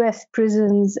U.S.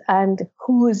 prisons and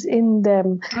who's in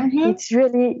them, it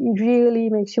really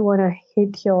makes you want to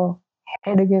hit your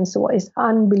head against the wall. It's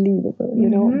unbelievable,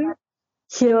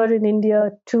 Here in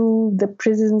India, too, the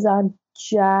prisons are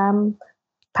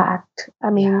jam-packed. I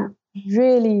mean,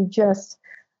 really just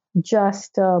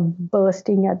just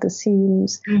bursting at the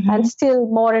seams, and still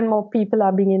more and more people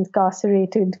are being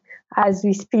incarcerated as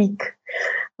we speak.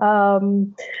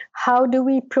 How do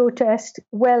we protest?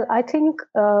 Well, I think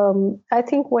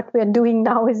what we're doing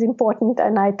now is important,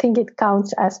 and I think it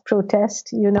counts as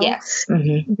protest. Yes.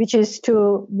 Which is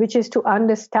to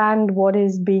understand what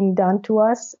is being done to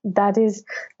us. That is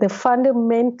the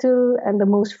fundamental and the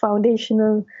most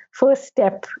foundational first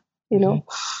step.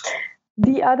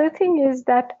 The other thing is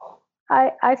that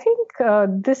I think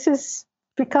this is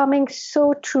becoming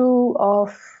so true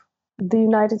of the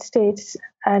United States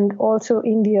and also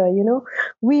India.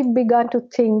 We've begun to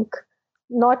think,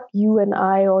 not you and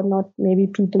I, or not maybe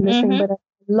people listening, but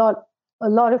a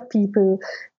lot of people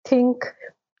think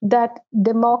that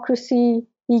democracy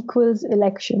equals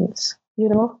elections,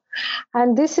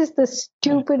 and this is the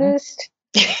stupidest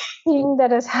thing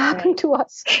that has happened to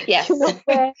us. Yes.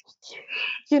 Where,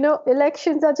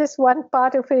 elections are just one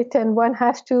part of it, and one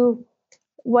has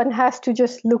to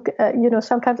just look at,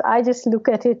 sometimes I just look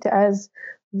at it as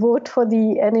vote for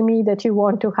the enemy that you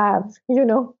want to have,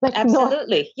 like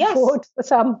absolutely, not vote for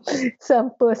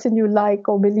some person you like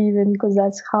or believe in, because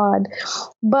that's hard.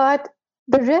 But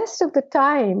the rest of the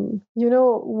time,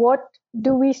 what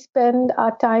do we spend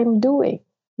our time doing,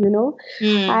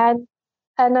 and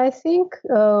I think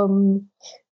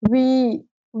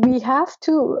we have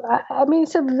to, I mean,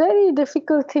 it's a very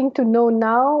difficult thing to know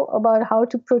now about how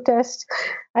to protest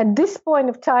at this point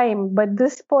of time, but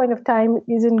this point of time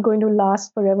isn't going to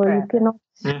last forever. You cannot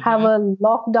have a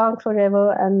lockdown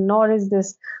forever, and nor is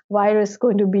this virus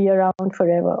going to be around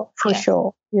forever, for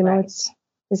sure. It's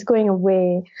going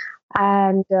away.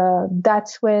 And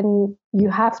that's when you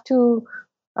have to,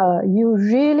 you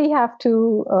really have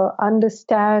to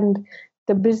understand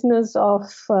the business of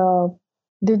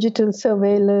digital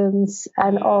surveillance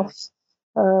and of,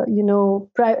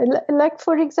 like,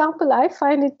 for example, I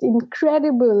find it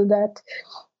incredible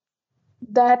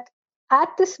that at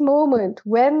this moment,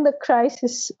 when the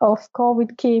crisis of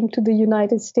COVID came to the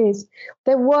United States,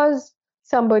 there was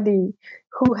somebody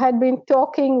who had been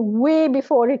talking way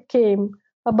before it came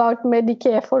about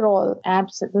Medicare for all.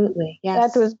 Absolutely,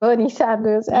 yes. That was Bernie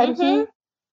Sanders, and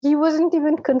he wasn't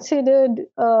even considered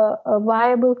a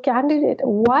viable candidate.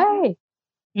 Why?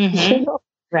 Right.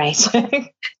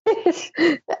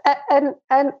 and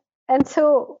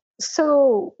so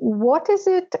what is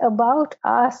it about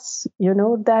us,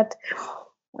 that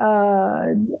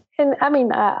and I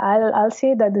mean, I'll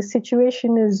say that the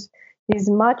situation is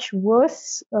much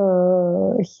worse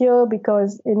here,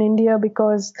 because in India,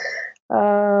 because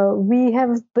we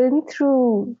have been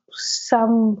through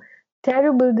some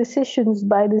terrible decisions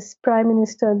by this prime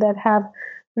minister that have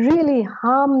really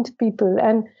harmed people.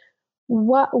 And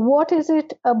what is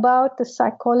it about the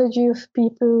psychology of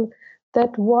people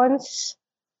that wants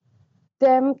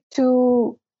them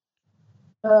to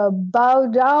bow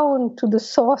down to the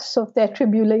source of their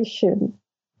tribulation?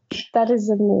 That is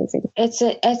amazing.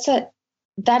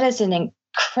 That is an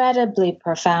incredibly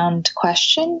profound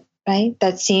question, right?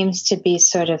 That seems to be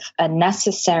sort of a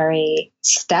necessary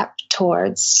step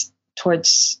towards sort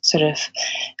of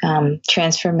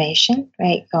transformation,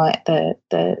 right?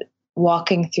 The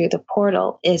walking through the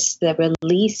portal is the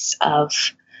release of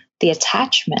the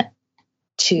attachment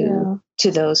to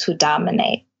those who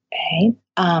dominate, right?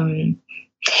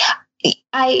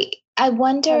 I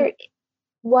wonder,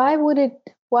 why would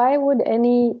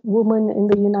any woman in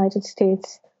the United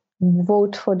States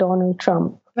vote for Donald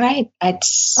Trump? Right.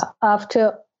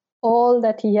 After all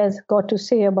that he has got to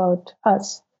say about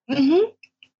us.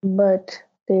 But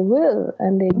they will,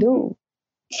 and they do.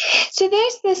 So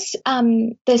there's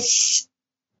this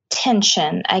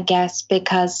tension, I guess,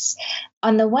 because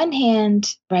on the one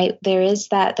hand, right, there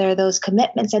are those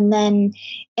commitments, and then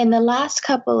in the last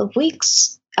couple of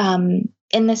weeks, in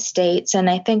the States, and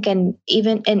I think and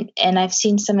I've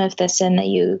seen some of this in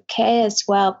the UK as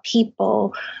well,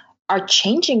 people are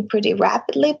changing pretty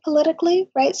rapidly politically,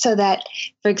 right? So that,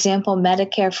 for example,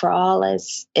 Medicare for All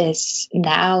is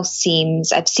now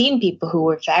seems, I've seen people who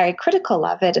were very critical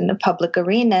of it in the public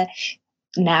arena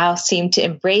now seem to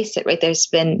embrace it, right? There's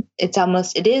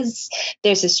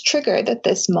this trigger that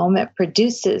this moment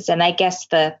produces. And I guess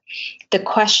the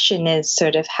question is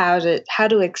sort of how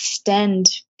to extend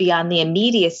beyond the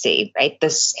immediacy, right?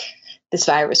 This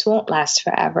virus won't last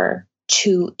forever,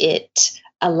 to it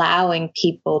allowing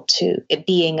people to it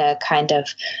being a kind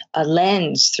of a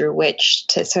lens through which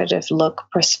to sort of look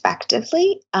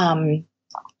prospectively. I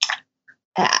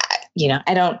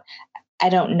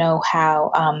don't know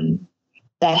how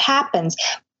that happens,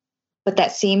 but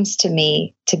that seems to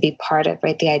me to be part of,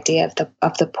 right, the idea of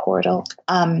the portal.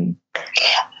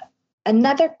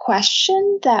 another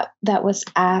question that was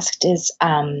asked is,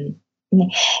 and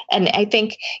I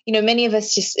think, many of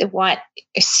us just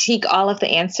seek all of the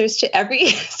answers to every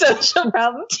social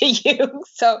problem to you.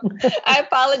 So I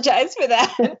apologize for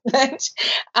that.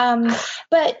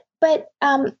 But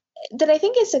that I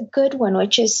think is a good one,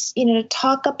 which is, to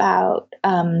talk about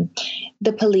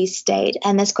the police state.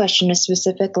 And this question is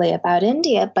specifically about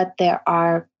India, but there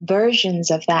are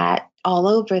versions of that all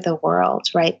over the world,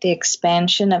 right? The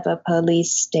expansion of a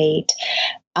police state,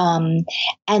 and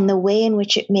the way in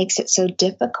which it makes it so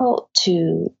difficult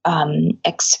to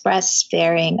express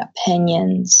varying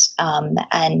opinions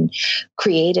and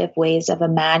creative ways of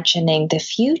imagining the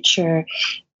future,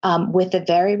 with a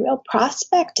very real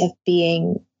prospect of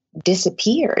being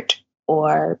disappeared,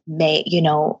 or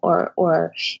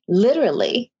or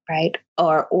literally, right,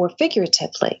 or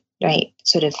figuratively, right,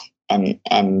 sort of,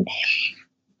 and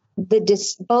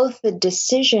both the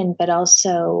decision, but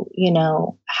also,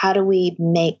 how do we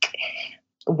make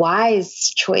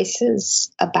wise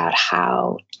choices about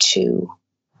how to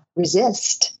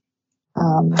resist?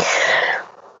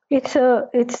 It's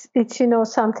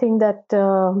something that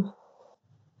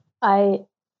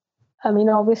I mean,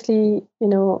 obviously,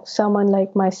 someone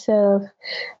like myself,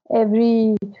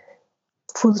 every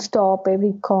full stop,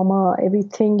 every comma,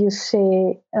 everything you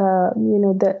say,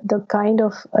 the kind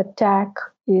of attack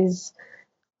is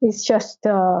just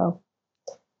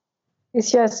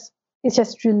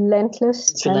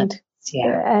relentless, and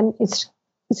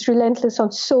it's relentless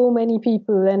on so many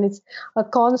people, and it's a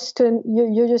constant.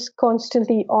 You're just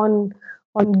constantly on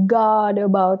guard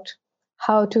about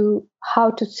how to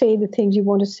say the things you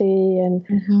want to say, and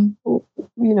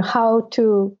how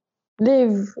to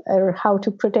live, or how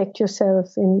to protect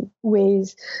yourself in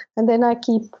ways. And then I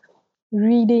keep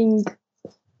reading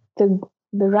the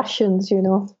Russians,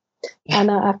 Anna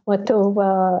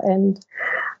Akhmatova and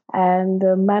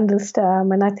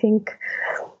Mandelstam, and I think,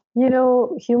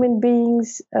 human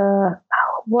beings,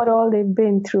 what all they've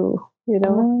been through, in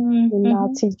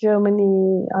Nazi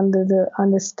Germany,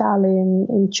 under Stalin,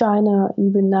 in China,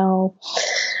 even now,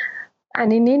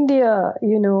 and in India,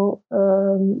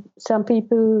 some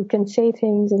people can say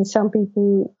things and some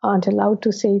people aren't allowed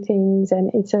to say things,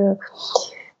 and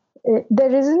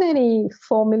there isn't any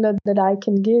formula that I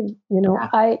can give.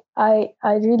 I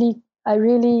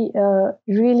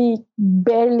really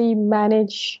barely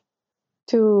manage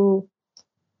to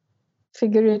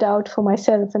figure it out for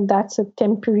myself, and that's a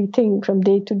temporary thing from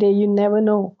day to day. You never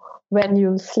know when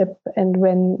you'll slip and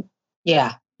when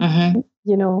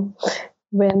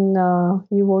when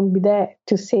you won't be there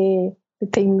to say the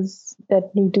things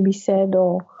that need to be said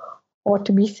or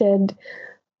to be said.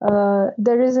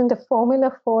 There isn't a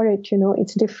formula for it.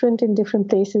 It's different in different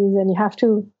places, and you have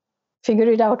to figure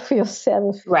it out for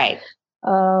yourself, right?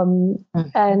 And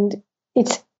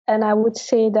I would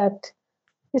say that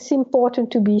it's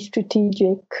important to be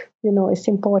strategic. It's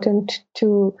important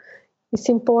to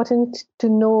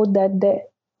know that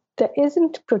there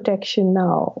isn't protection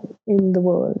now in the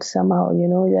world somehow.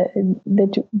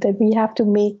 That we have to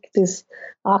make this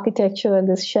architecture and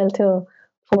this shelter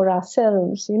for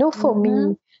ourselves. For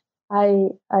me,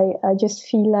 I just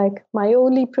feel like my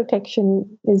only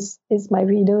protection is my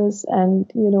readers and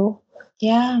the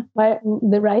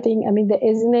writing. I mean, there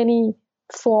isn't any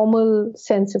formal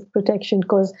sense of protection,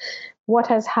 because what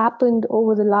has happened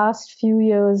over the last few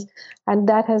years, and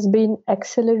that has been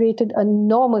accelerated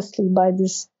enormously by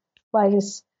this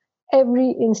virus,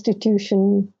 every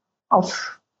institution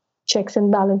of checks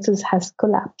and balances has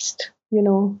collapsed.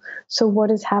 So what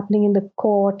is happening in the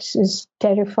courts is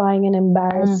terrifying and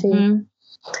embarrassing.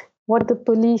 What the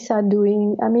police are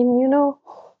doing, I mean,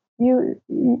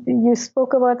 you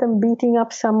spoke about them beating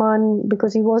up someone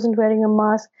because he wasn't wearing a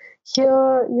mask.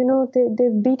 Here,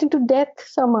 they've beaten to death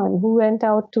someone who went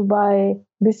out to buy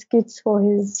biscuits for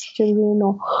his children,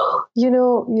 or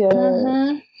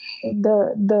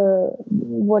the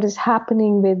what is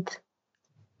happening with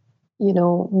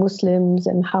Muslims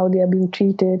and how they are being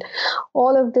treated,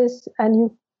 all of this.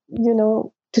 And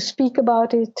to speak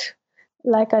about it,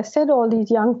 like I said, all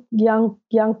these young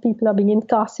people are being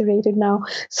incarcerated now.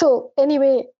 So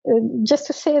anyway, just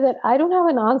to say that I don't have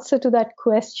an answer to that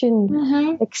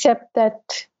question, except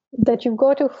that you've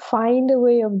got to find a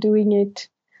way of doing it,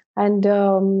 and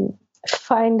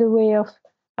find a way of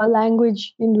a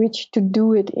language in which to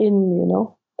do it in,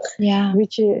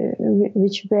 which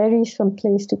varies from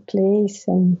place to place.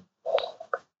 And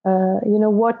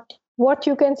what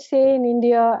you can say in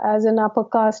India as an upper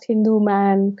caste Hindu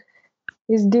man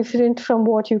is different from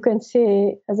what you can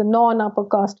say as a non-upper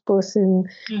caste person,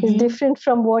 is different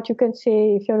from what you can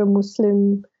say if you're a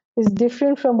Muslim is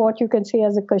different from what you can say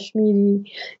as a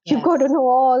Kashmiri. You've got to know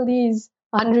all these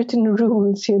unwritten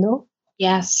rules,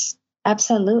 Yes,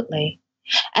 absolutely.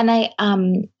 And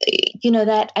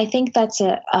that I think that's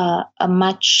a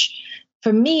much,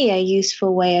 for me, a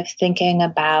useful way of thinking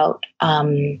about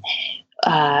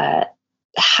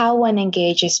how one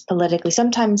engages politically.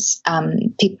 Sometimes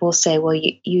people say, well,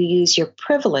 you use your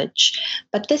privilege,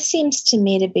 but this seems to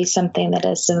me to be something that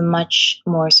is a much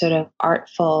more sort of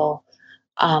artful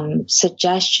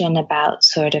suggestion about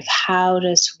sort of how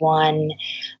does one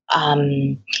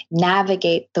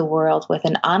navigate the world with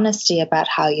an honesty about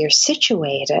how you're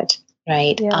situated,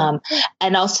 right? Yeah.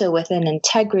 And also with an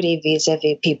integrity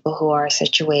vis-a-vis people who are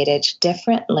situated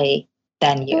differently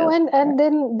than you. And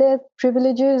then their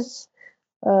privileges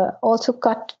also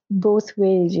cut both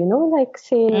ways, like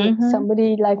say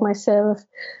somebody like myself,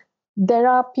 there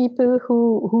are people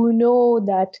who know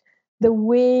that the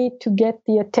way to get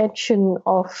the attention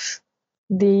of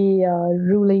the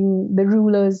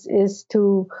rulers is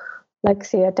to, like,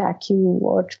 say, attack you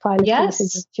or file a case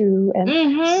against you. And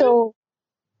so,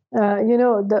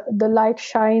 the light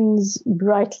shines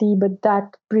brightly, but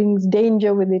that brings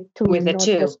danger with it too. With it not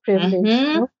too. Just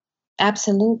privilege.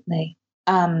 Absolutely.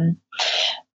 One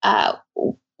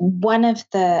of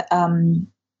the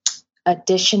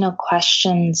additional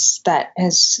questions that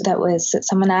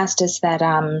someone asked is that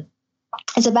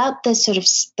is about this sort of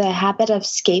the habit of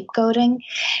scapegoating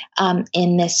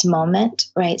in this moment,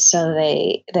 right? So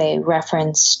they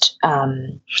referenced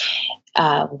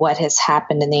what has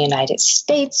happened in the United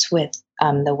States with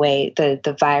the way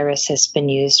the virus has been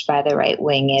used by the right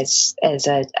wing as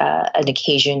an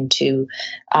occasion to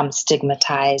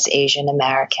stigmatize Asian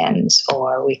Americans,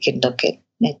 or we could look at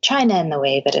China in the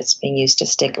way that it's being used to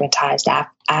stigmatize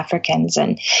Africans,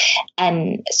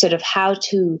 and sort of how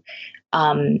to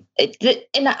and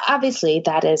obviously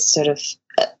that is sort of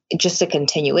just a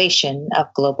continuation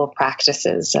of global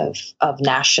practices of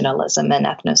nationalism and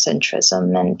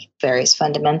ethnocentrism and various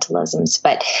fundamentalisms.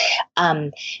 But,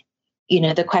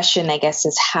 the question, I guess,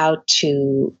 is how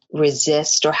to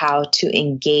resist or how to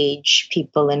engage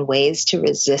people in ways to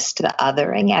resist the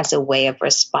othering as a way of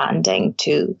responding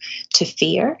to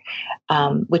fear,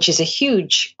 which is a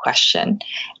huge question,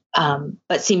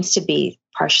 but seems to be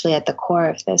partially at the core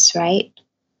of this, right?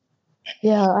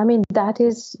 Yeah, I mean, that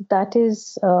is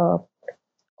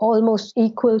almost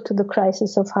equal to the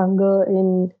crisis of hunger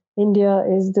in India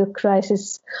is the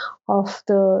crisis of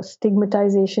the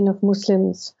stigmatization of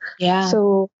Muslims. Yeah.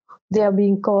 So they are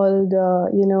being called,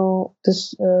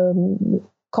 this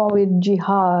COVID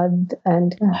jihad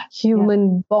and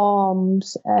human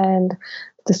bombs and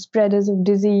the spreaders of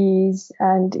disease,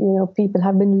 and people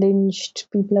have been lynched,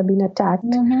 people have been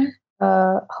attacked.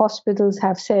 Hospitals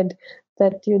have said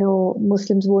that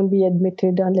Muslims won't be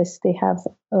admitted unless they have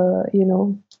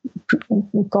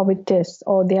COVID tests,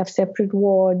 or they have separate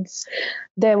wards.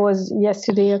 There was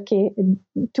yesterday,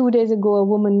 2 days ago, a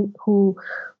woman who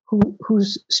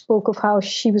spoke of how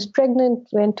she was pregnant,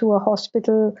 went to a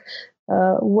hospital,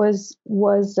 was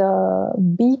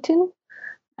beaten,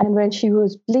 and when she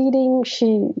was bleeding,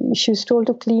 she was told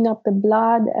to clean up the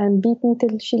blood, and beaten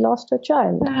till she lost her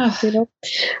child.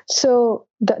 So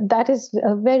that is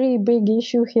a very big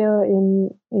issue here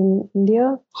in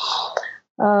India.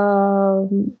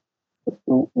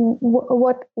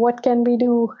 What can we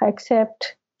do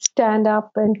except stand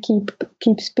up and keep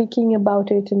speaking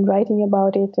about it and writing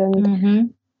about it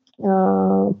and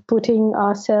putting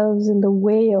ourselves in the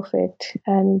way of it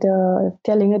and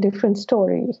telling a different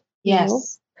story?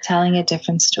 Yes, telling a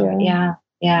different story.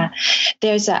 Yeah.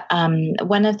 There's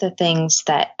one of the things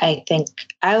that I think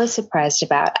I was surprised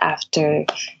about after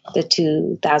the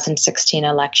 2016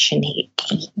 election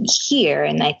here,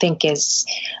 and I think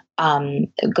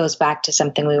goes back to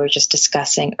something we were just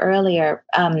discussing earlier,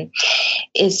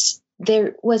 is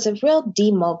there was a real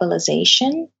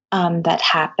demobilization that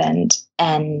happened.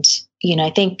 And,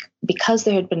 I think because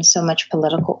there had been so much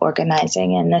political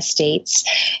organizing in the States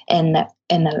in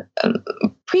the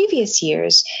previous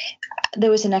years,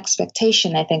 there was an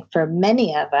expectation, I think, for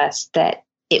many of us that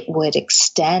it would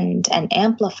extend and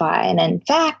amplify. And in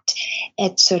fact,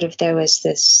 there was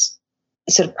this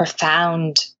sort of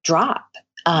profound drop.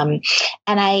 And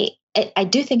I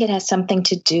do think it has something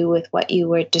to do with what you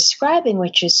were describing,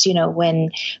 which is,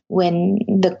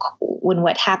 when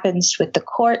what happens with the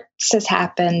courts has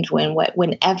happened, when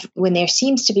there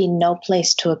seems to be no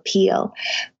place to appeal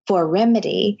for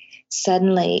remedy,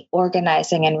 suddenly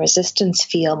organizing and resistance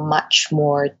feel much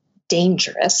more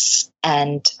dangerous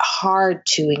and hard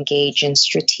to engage in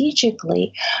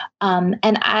strategically. So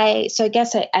I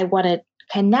guess I want to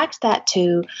connect that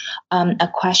to a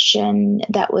question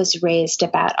that was raised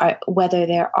about whether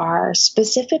there are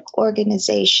specific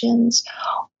organizations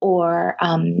or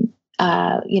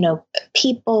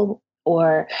people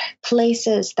or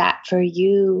places that for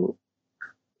you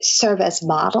serve as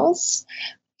models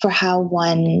for how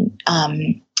one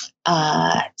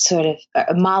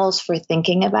models for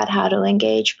thinking about how to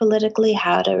engage politically,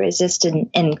 how to resist in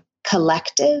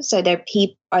collectives.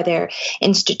 Are there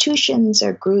institutions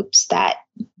or groups that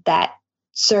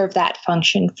serve that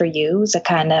function for you as a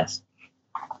kind of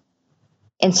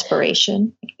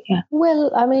inspiration? Yeah.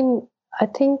 Well, I mean, I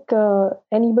think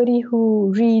anybody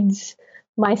who reads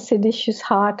My Seditious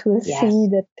Heart will see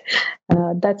that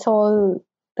that's all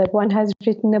that one has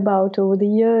written about over the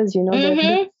years. There have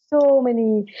been so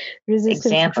many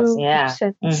resistance groups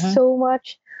and so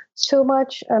much.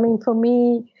 I mean, for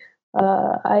me,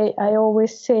 I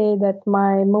always say that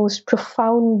my most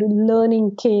profound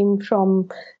learning came from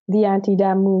the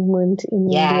anti-dam movement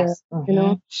in India,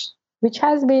 which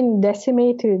has been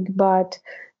decimated, but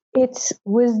its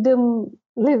wisdom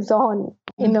lives on,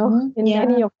 in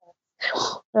many of us.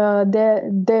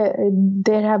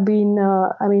 There have been,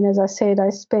 as I said,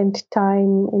 I spent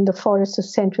time in the forests of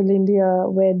central India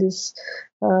where this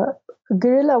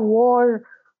guerrilla war,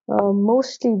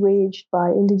 mostly waged by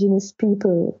indigenous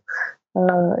people,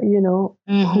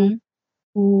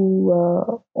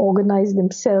 who organize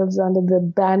themselves under the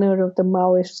banner of the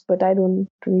Maoists, but I don't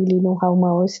really know how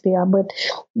Maoist they are. But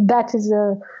that is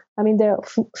there are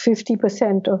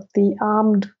 50% of the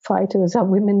armed fighters are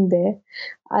women there.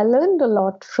 I learned a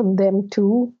lot from them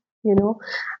too,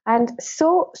 and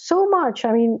so much.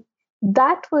 I mean,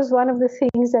 that was one of the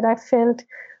things that I felt,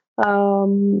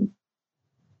 over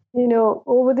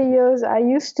the years, I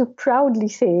used to proudly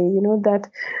say, that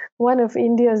one of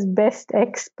India's best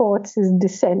exports is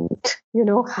dissent.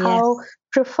 How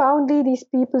profoundly these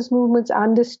people's movements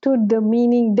understood the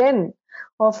meaning then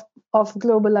of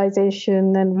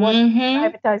globalization and what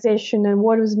privatization and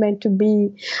what it was meant to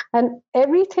be. And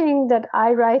everything that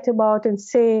I write about and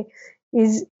say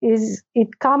is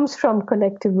it comes from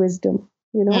collective wisdom,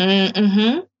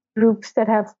 groups that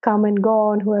have come and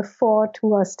gone, who have fought,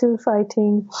 who are still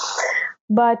fighting.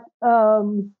 But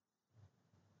the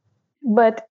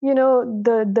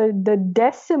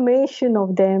decimation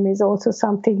of them is also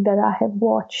something that I have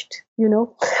watched,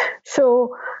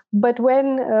 So, but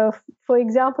when, for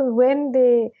example, when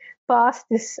they passed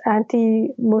this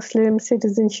anti-Muslim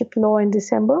citizenship law in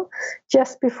December,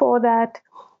 just before that,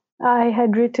 I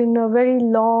had written a very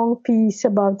long piece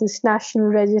about this National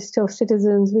Register of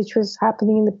Citizens, which was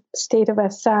happening in the state of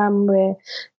Assam, where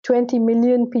 20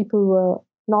 million people were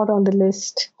not on the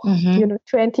list.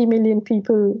 20 million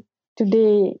people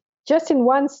today, just in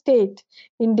one state,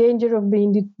 in danger of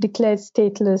being declared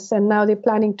stateless. And now they're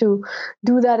planning to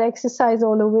do that exercise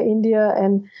all over India.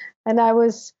 And I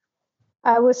was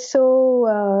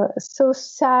so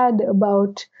sad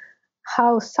about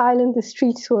how silent the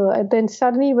streets were. And then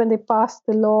suddenly when they passed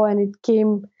the law and it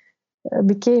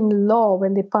became law,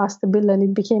 when they passed the bill and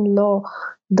it became law,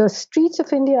 the streets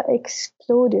of India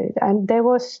exploded. And there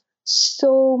was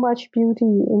so much beauty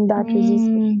in that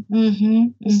resistance.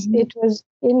 It was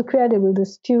incredible. The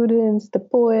students, the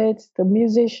poets, the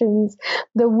musicians,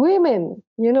 the women,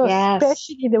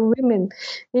 especially the women.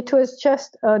 It was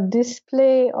just a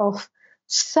display of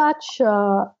such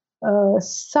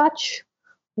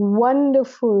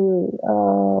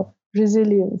wonderful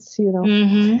resilience,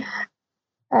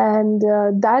 And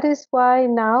that is why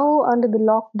now, under the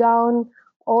lockdown,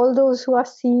 all those who are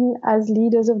seen as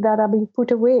leaders of that are being put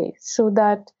away, so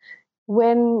that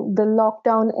when the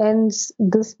lockdown ends,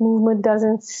 this movement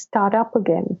doesn't start up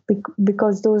again,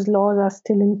 because those laws are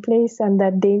still in place and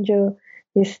that danger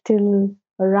is still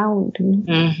around.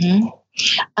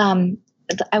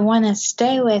 I want to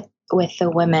stay with the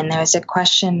women. There was a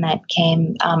question that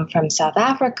came from South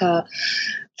Africa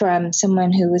from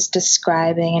someone who was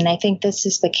describing, and I think this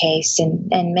is the case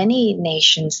in many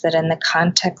nations, that in the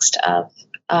context of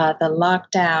the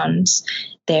lockdowns,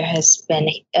 there has been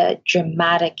a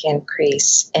dramatic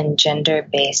increase in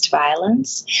gender-based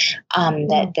violence,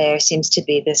 that there seems to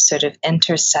be this sort of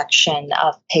intersection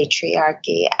of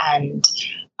patriarchy and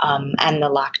the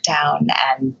lockdown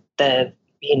and the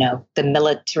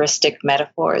militaristic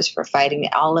metaphors for fighting.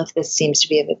 All of this seems to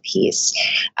be of a piece.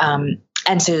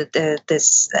 And so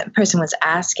this person was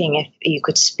asking if you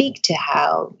could speak to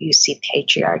how you see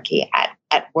patriarchy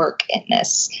at work in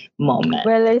this moment.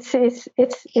 Well, it's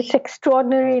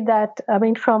extraordinary that,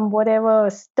 from whatever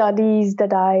studies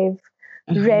that I've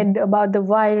read about the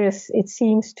virus, it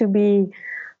seems to be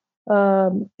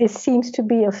it seems to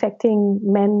be affecting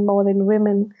men more than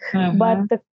women, but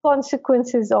the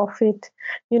consequences of it,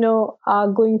 are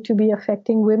going to be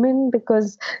affecting women,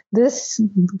 because this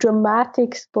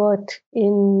dramatic spurt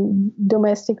in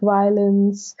domestic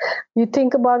violence, you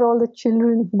think about all the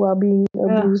children who are being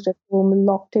abused at home and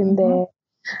locked in there,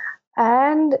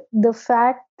 and the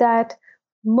fact that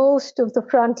most of the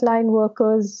frontline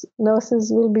workers,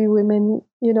 nurses, will be women,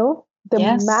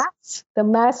 the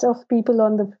mass of people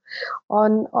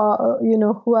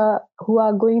who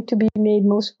are going to be made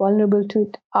most vulnerable to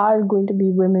it are going to be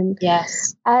women.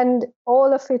 Yes. And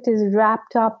all of it is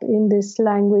wrapped up in this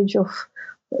language of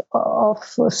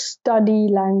study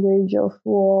language of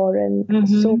war and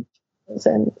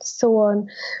so on.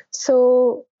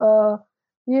 So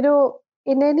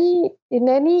in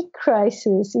any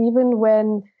crisis, even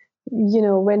when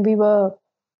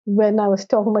I was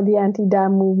talking about the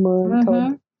anti-dam movement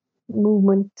or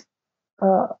movement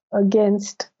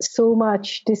against so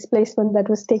much displacement that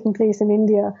was taking place in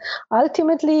India,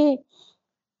 ultimately,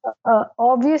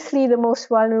 obviously, the most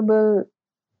vulnerable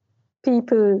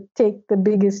people take the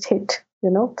biggest hit,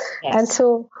 and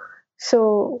so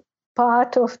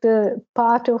part of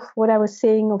what I was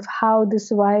saying of how this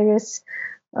virus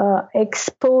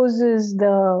exposes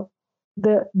the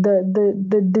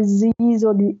disease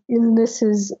or the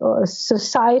illnesses or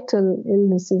societal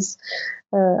illnesses,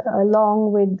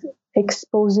 along with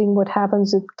exposing what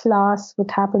happens with class,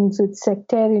 what happens with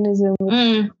sectarianism, what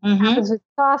happens with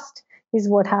caste, is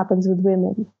what happens with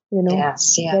women.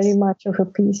 Yes. Very much of a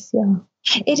piece. Yeah,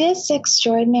 it is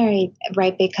extraordinary,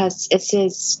 right? Because this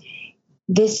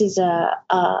is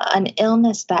an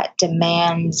illness that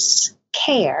demands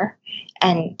care.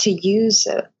 And to use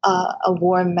a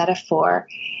war metaphor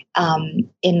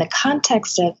in the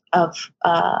context of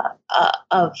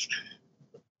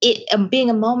it being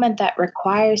a moment that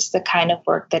requires the kind of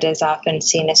work that is often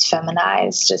seen as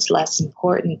feminized, as less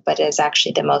important, but is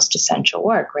actually the most essential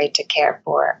work, right? To care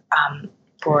for.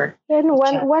 And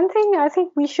one thing I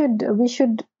think we should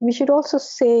also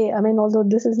say, I mean, although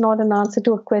this is not an answer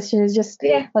to a question, it's just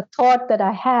a thought that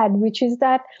I had, which is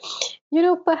that,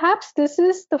 perhaps this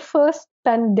is the first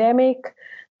pandemic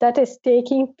that is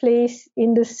taking place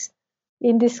in this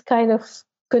kind of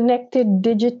connected,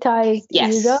 digitized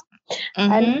era.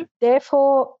 And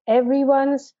therefore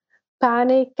everyone's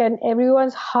panic and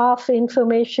everyone's half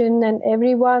information and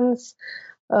everyone's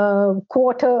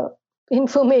quarter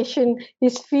information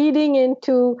is feeding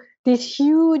into these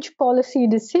huge policy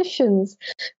decisions,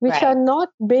 which are not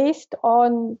based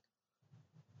on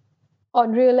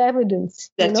real evidence.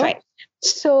 That's right.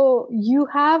 So you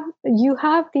have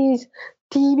these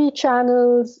TV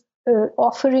channels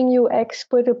offering you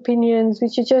expert opinions,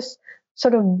 which are just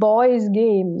sort of boys'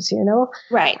 games,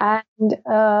 Right.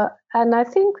 And I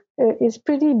think it's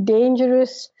pretty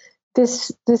dangerous,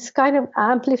 this kind of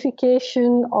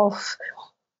amplification of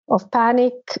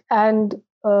panic and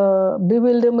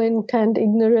bewilderment and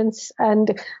ignorance,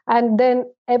 and then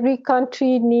every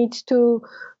country needs to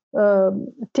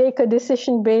take a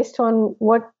decision based on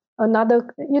what another,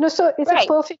 so it's a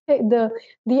perfect,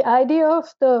 the idea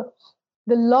of the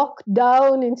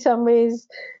lockdown in some ways,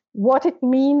 what it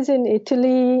means in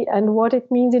Italy and what it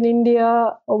means in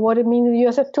India or what it means in the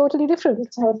US are totally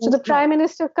different. So the Prime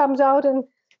Minister comes out and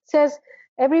says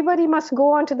everybody must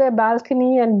go onto their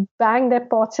balcony and bang their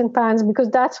pots and pans, because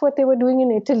that's what they were doing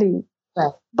in Italy.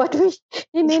 Right. But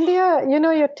in India,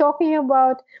 you're talking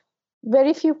about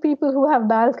very few people who have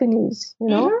balconies,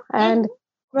 and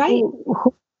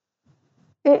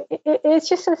it's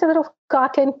just a sort of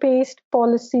cut and paste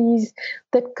policies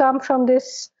that come from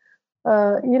this,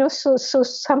 so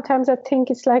sometimes I think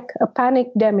it's like a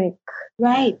panic-demic.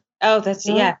 Right. Oh, that's,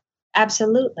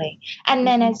 absolutely. And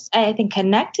then as I think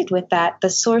connected with that, the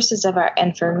sources of our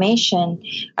information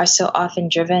are so often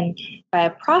driven by a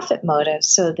profit motive.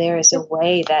 So there is a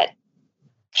way that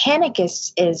panic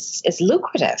is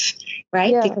lucrative,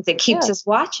 right? Because it keeps us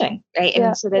watching, right?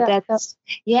 And so that's.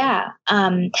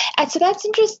 And so that's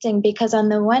interesting, because on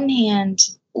the one hand,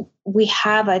 we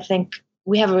have a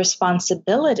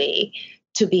responsibility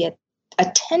to be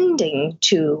attending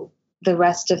to the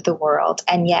rest of the world.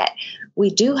 And yet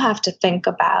we do have to think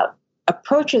about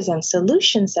approaches and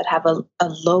solutions that have a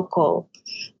local,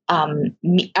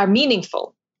 are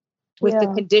meaningful with the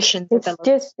conditions.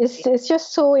 It's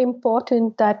just so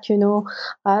important that,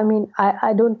 I mean,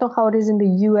 I don't know how it is in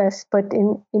the US, but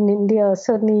in India,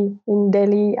 certainly in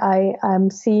Delhi, I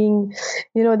am seeing,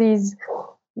 these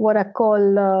what I call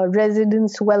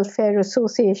residence welfare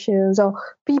associations, or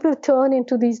people turn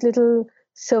into these little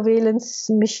surveillance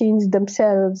machines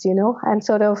themselves, and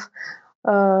sort of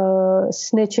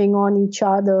snitching on each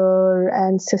other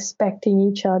and suspecting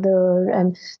each other,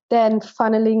 and then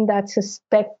funneling that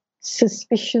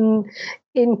suspicion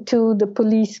into the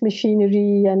police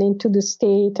machinery and into the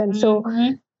state. And so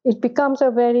it becomes a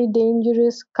very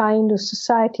dangerous kind of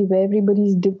society where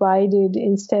everybody's divided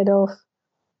instead of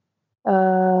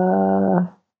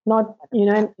not,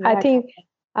 and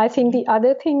I think the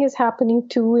other thing is happening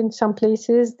too in some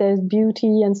places. There's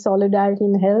beauty and solidarity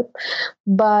and help,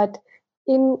 but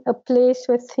in a place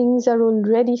where things are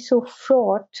already so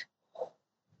fraught,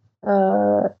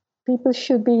 people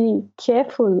should be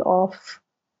careful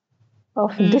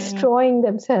of destroying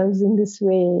themselves in this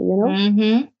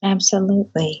way,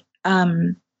 Absolutely.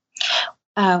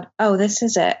 This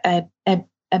is a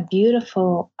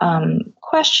beautiful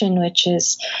question, which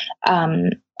is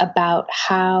about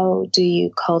how do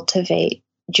you cultivate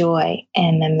joy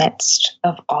in the midst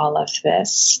of all of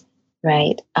this,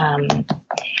 right?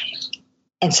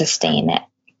 And sustain it.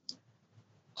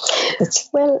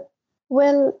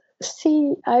 Well,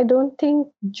 see, I don't think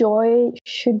joy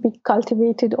should be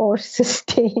cultivated or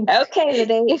sustained. Okay,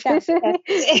 there you go.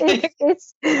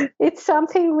 It's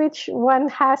something which one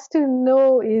has to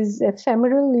know is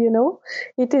ephemeral.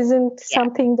 It isn't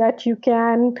something that you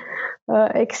can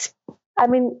except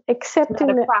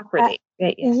in property.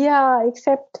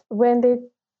 Except when they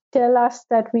tell us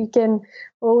that we can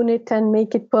own it and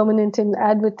make it permanent in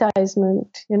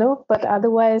advertisement, but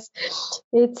otherwise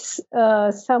it's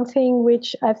something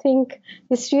which I think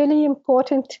is really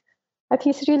important. I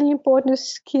think it's really important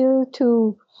skill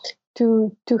to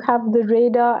have the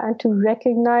radar and to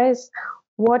recognize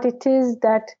what it is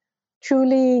that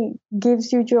truly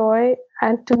gives you joy,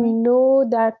 and to know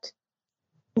that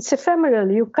it's ephemeral.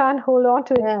 You can't hold on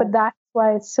to it, but that's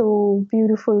why it's so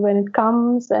beautiful when it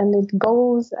comes and it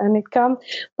goes and it comes.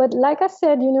 But like I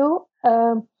said,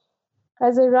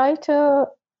 as a writer,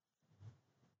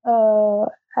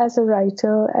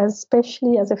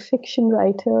 especially as a fiction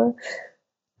writer,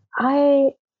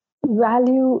 I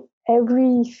value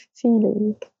every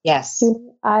feeling. Yes.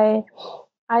 I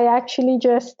actually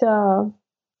just, I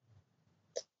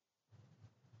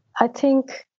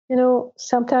think,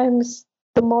 sometimes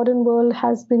the modern world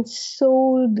has been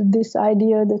sold this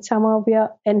idea that somehow we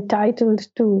are entitled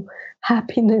to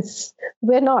happiness.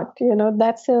 We're not,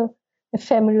 that's a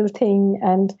ephemeral thing.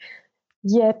 And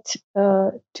yet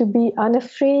to be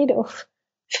unafraid of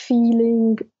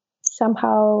feeling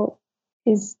somehow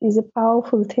is a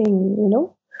powerful thing,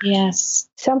 Yes.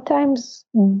 Sometimes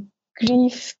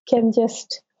grief can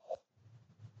just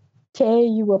tear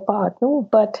you apart, no?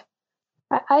 But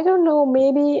I don't know,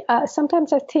 maybe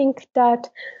sometimes I think that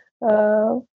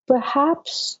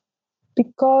perhaps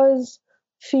because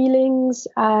feelings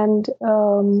and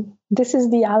this is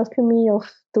the alchemy of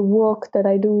the work that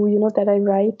I do, that I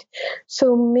write.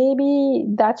 So maybe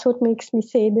that's what makes me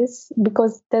say this,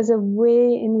 because there's a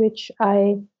way in which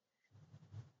I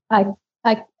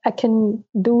can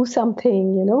do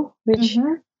something, which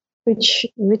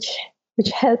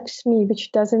helps me,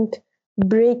 which doesn't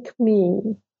break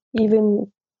me, even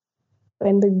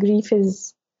when the grief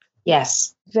is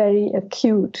very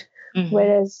acute.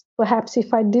 Whereas perhaps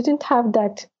if I didn't have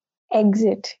that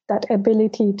exit, that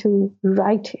ability to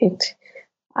write it,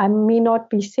 I may not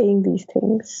be saying these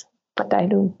things, but I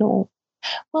don't know.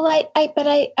 Well,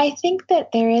 I think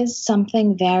that there is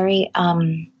something very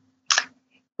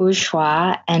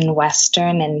bourgeois and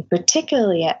Western and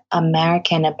particularly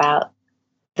American about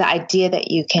the idea that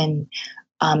you can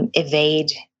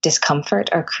evade discomfort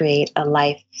or create a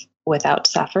life without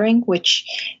suffering, which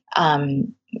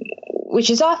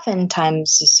is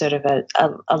oftentimes sort of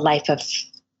a life of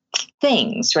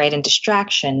things, right, and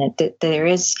distraction. That there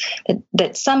is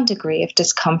that some degree of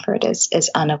discomfort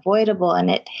is unavoidable, and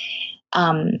it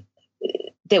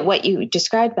that what you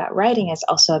described about writing is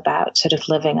also about sort of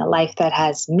living a life that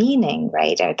has meaning,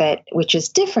 right, or that which is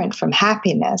different from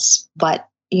happiness, but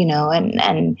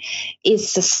and is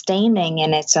sustaining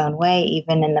in its own way,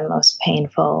 even in the most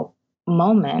painful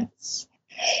moments.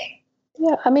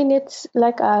 Yeah, I mean, it's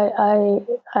like I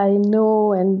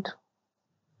know and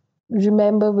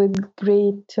remember with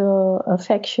great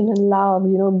affection and love,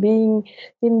 being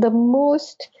in the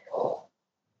most,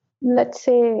 let's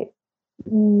say,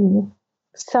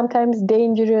 sometimes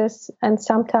dangerous and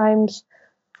sometimes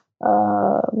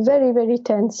very, very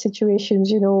tense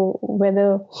situations,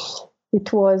 whether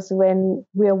it was when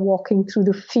we're walking through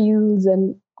the fields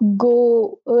and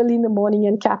go early in the morning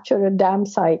and capture a dam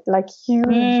site, like huge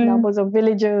numbers of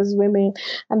villagers, women,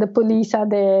 and the police are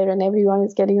there and everyone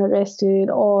is getting arrested,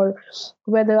 or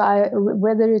whether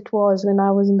it was when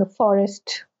I was in the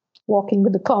forest walking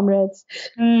with the comrades.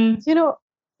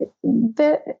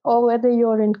 or whether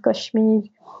you're in Kashmir,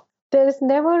 there is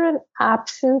never an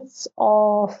absence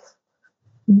of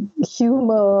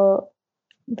humor.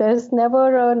 There's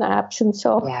never an absence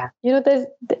of, there's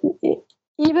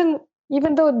even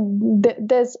though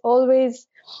there's always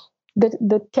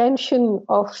the tension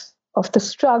of the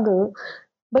struggle,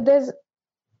 but there's,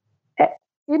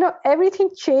 everything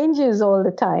changes all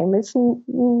the time. It's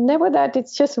never that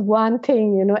it's just one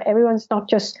thing, everyone's not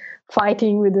just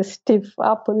fighting with a stiff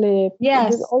upper lip.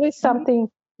 Yes. There's always something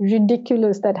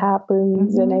ridiculous that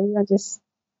happens, and everyone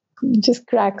just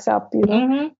cracks up,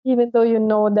 even though you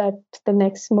know that the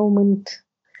next moment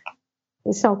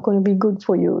it's not going to be good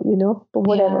for you, but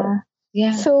whatever.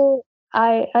 Yeah. So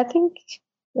I think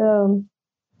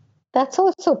that's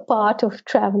also part of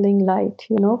traveling light,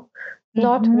 not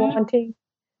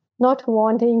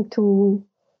wanting to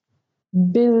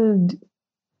build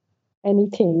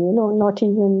anything, not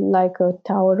even like a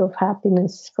tower of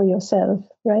happiness for yourself,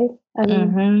 right?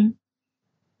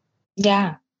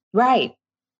 Yeah, right.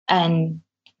 And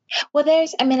well, I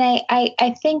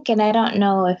think, and I don't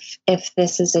know if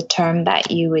this is a term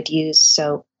that you would use,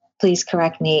 so please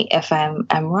correct me if I'm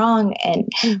wrong.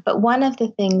 But one of the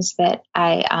things that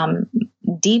I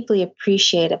deeply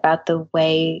appreciate about the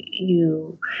way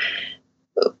you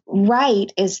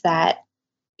write is that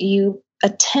you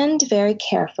attend very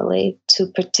carefully to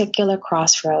particular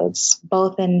crossroads,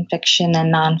 both in fiction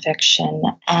and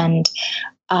nonfiction, and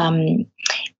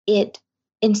it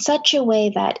in such a way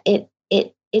that it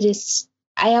is.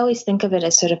 I always think of it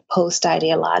as sort of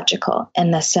post-ideological,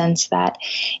 in the sense that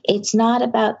it's not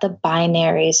about the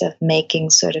binaries of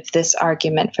making sort of this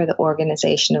argument for the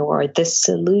organization or this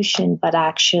solution, but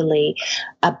actually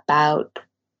about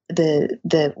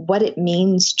the what it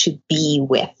means to be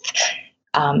with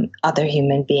other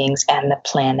human beings and the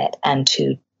planet, and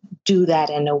to do that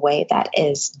in a way that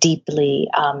is deeply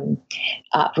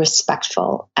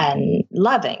respectful and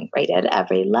loving, right, at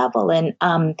every level. And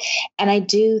I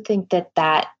do think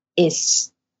that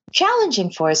is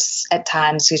challenging for us at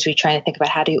times, because we're trying to think about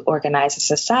how do you organize a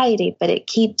society. But it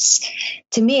keeps,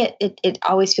 to me, it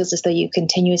always feels as though you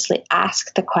continuously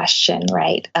ask the question,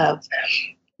 right, of,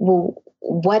 well,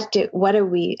 what are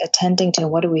we attending to?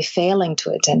 What are we failing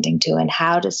to attending to? And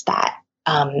how does that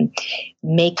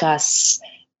make us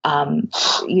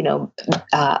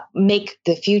make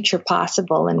the future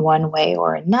possible in one way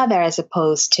or another, as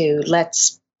opposed to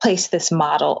let's place this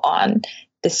model on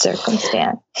this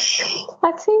circumstance?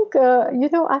 I think,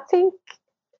 I think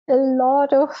a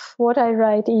lot of what I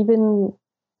write, even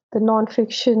the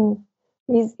nonfiction,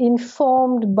 is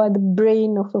informed by the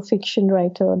brain of a fiction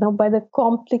writer, not by the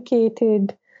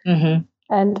complicated and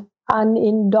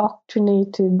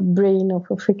unindoctrinated brain of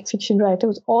a fiction writer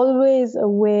who's always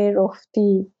aware of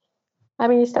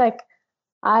it's like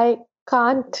I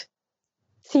can't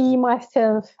see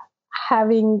myself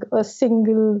having a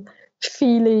single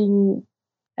feeling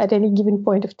at any given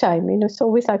point of time. It's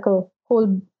always like a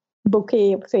whole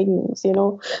bouquet of things,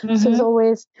 So it's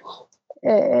always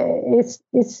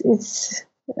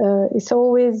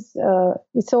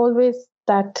it's always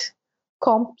that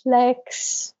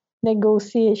complex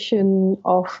negotiation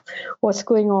of what's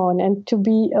going on, and to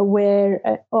be aware,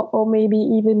 or maybe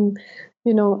even,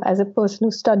 as a person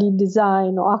who studied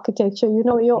design or architecture,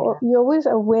 you're always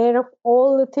aware of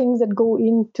all the things that go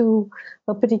into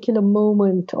a particular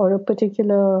moment or a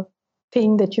particular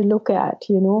thing that you look at,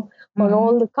 or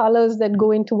all the colors that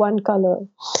go into one color.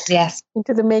 Yes.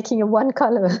 Into the making of one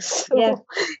color. So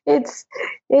it's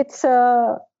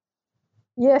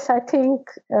yes, I think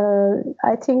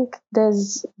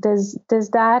there's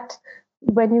that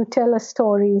when you tell a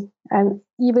story, and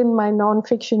even my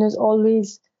nonfiction is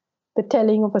always the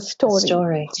telling of a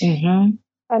story.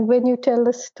 And when you tell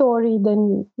the story,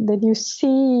 then you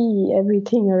see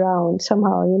everything around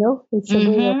somehow, it's a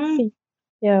way of seeing.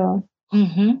 Yeah.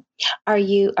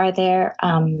 Are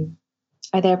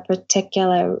there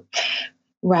particular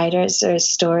writers or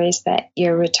stories that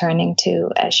you're returning to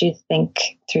as you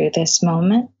think through this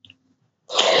moment?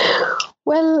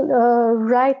 Well,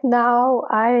 right now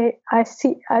I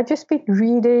just been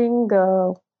reading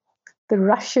the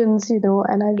Russians,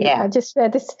 and I just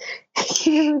read this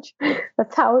huge.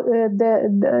 That's how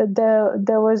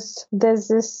there's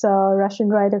this Russian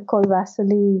writer called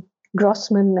Vasily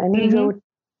Grossman, and he wrote,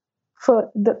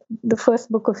 for the first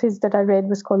book of his that I read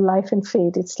was called Life and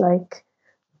Fate. It's like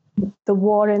the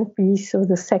War and Peace of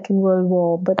the Second World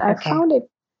War, but I found it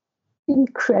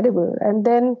incredible. And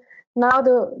then now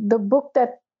the book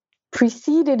that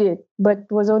preceded it, but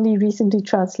was only recently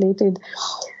translated.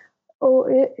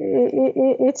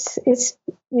 It's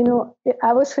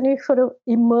I was sort of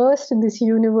immersed in this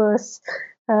universe,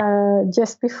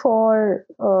 just before,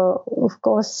 of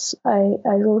course, I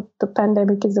wrote The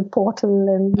Pandemic is a Portal,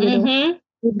 and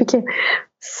it became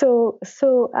so.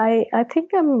 I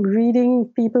think I'm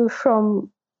reading people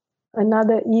from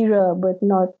another era, but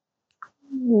not,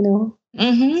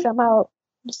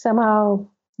 somehow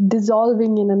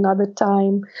dissolving in another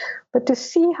time. But to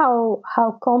see how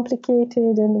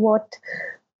complicated and what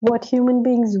human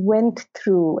beings went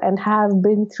through and have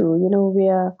been through,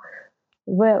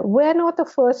 we're not the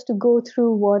first to go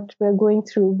through what we're going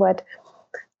through, but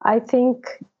I think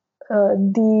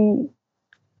the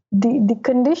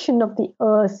condition of the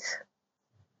earth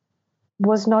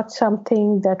was not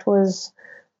something that was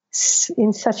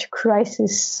in such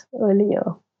crisis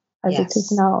earlier as it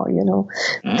is now.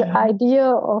 The idea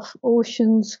of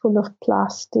oceans full of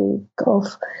plastic,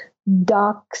 of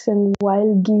ducks and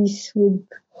wild geese with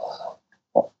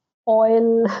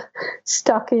oil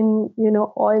stuck in,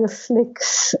 oil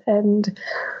slicks, and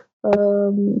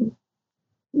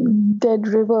dead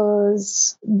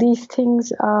rivers. These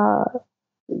things are,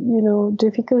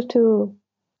 difficult to,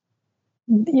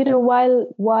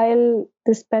 while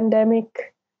this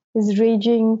pandemic is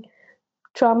raging,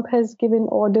 Trump has given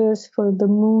orders for the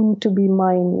moon to be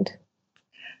mined.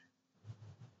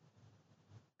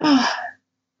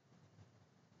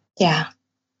 Yeah.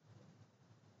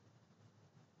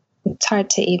 It's hard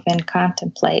to even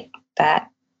contemplate that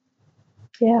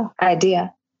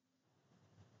idea.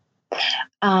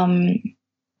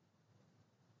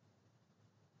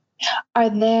 Are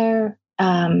there,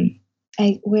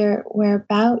 we're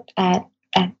about at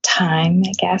time,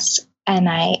 I guess, and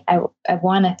I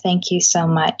want to thank you so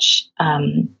much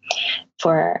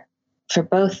for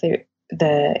both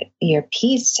your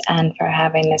piece and for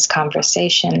having this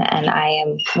conversation. And I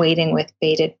am waiting with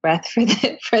bated breath for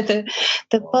the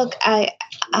book.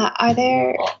 Are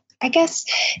there, I guess,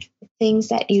 things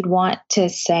that you'd want to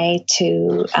say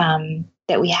to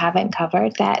that we haven't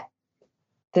covered, that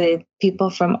the people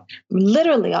from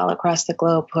literally all across the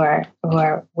globe who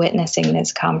are witnessing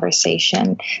this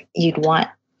conversation, you'd want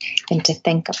them to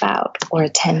think about or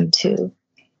attend to?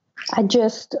 I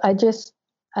just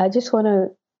want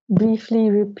to briefly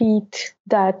repeat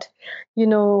that,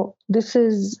 this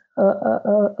is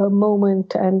a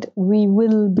moment, and we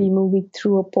will be moving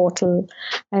through a portal,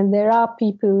 and there are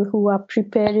people who are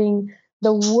preparing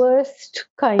the worst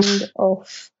kind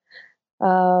of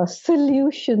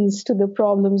solutions to the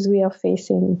problems we are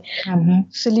facing.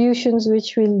 Solutions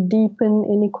which will deepen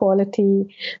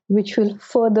inequality, which will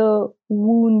further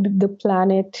wound the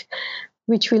planet,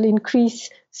 which will increase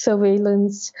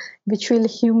surveillance, which will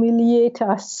humiliate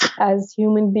us as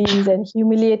human beings and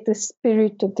humiliate the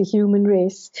spirit of the human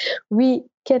race. We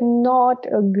cannot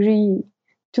agree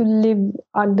to live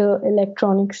under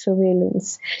electronic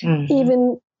surveillance,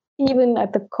 even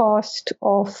at the cost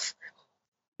of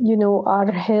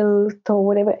our health or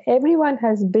whatever. Everyone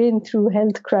has been through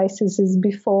health crises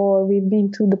before. We've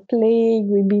been through the plague.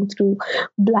 We've been through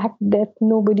Black Death.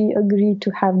 Nobody agreed to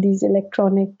have these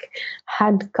electronic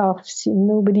handcuffs.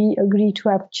 Nobody agreed to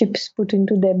have chips put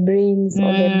into their brains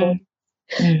or their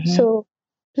bodies. So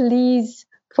please,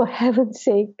 for heaven's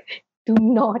sake, do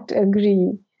not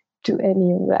agree to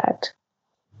any of that.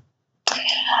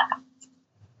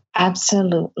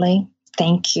 Absolutely.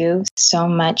 Thank you so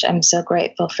much. I'm so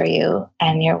grateful for you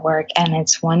and your work. And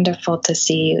it's wonderful to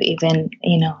see you even,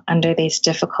 under these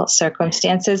difficult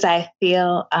circumstances. I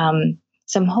feel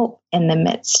some hope in the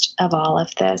midst of all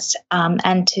of this.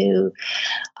 And to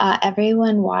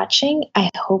everyone watching, I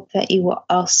hope that you will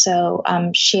also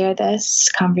share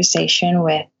this conversation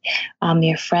with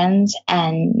your friends,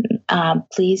 and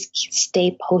please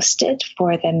stay posted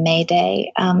for the May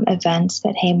Day events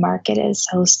that Haymarket is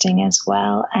hosting as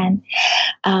well. And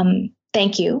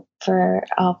thank you for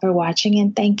watching,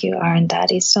 and thank you,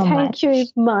 Arundhati, so much. Thank you,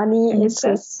 Imani. It was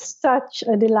such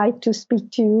a delight to speak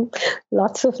to you.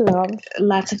 Lots of love.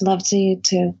 Lots of love to you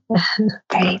too. All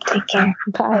right, take care.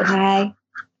 Bye. Bye.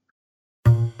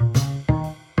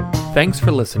 Thanks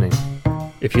for listening.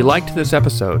 If you liked this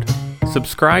episode,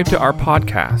 subscribe to our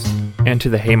podcast and to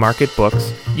the Haymarket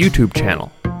Books YouTube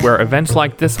channel, where events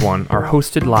like this one are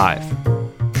hosted live.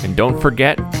 And don't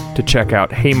forget to check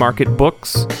out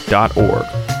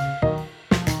haymarketbooks.org.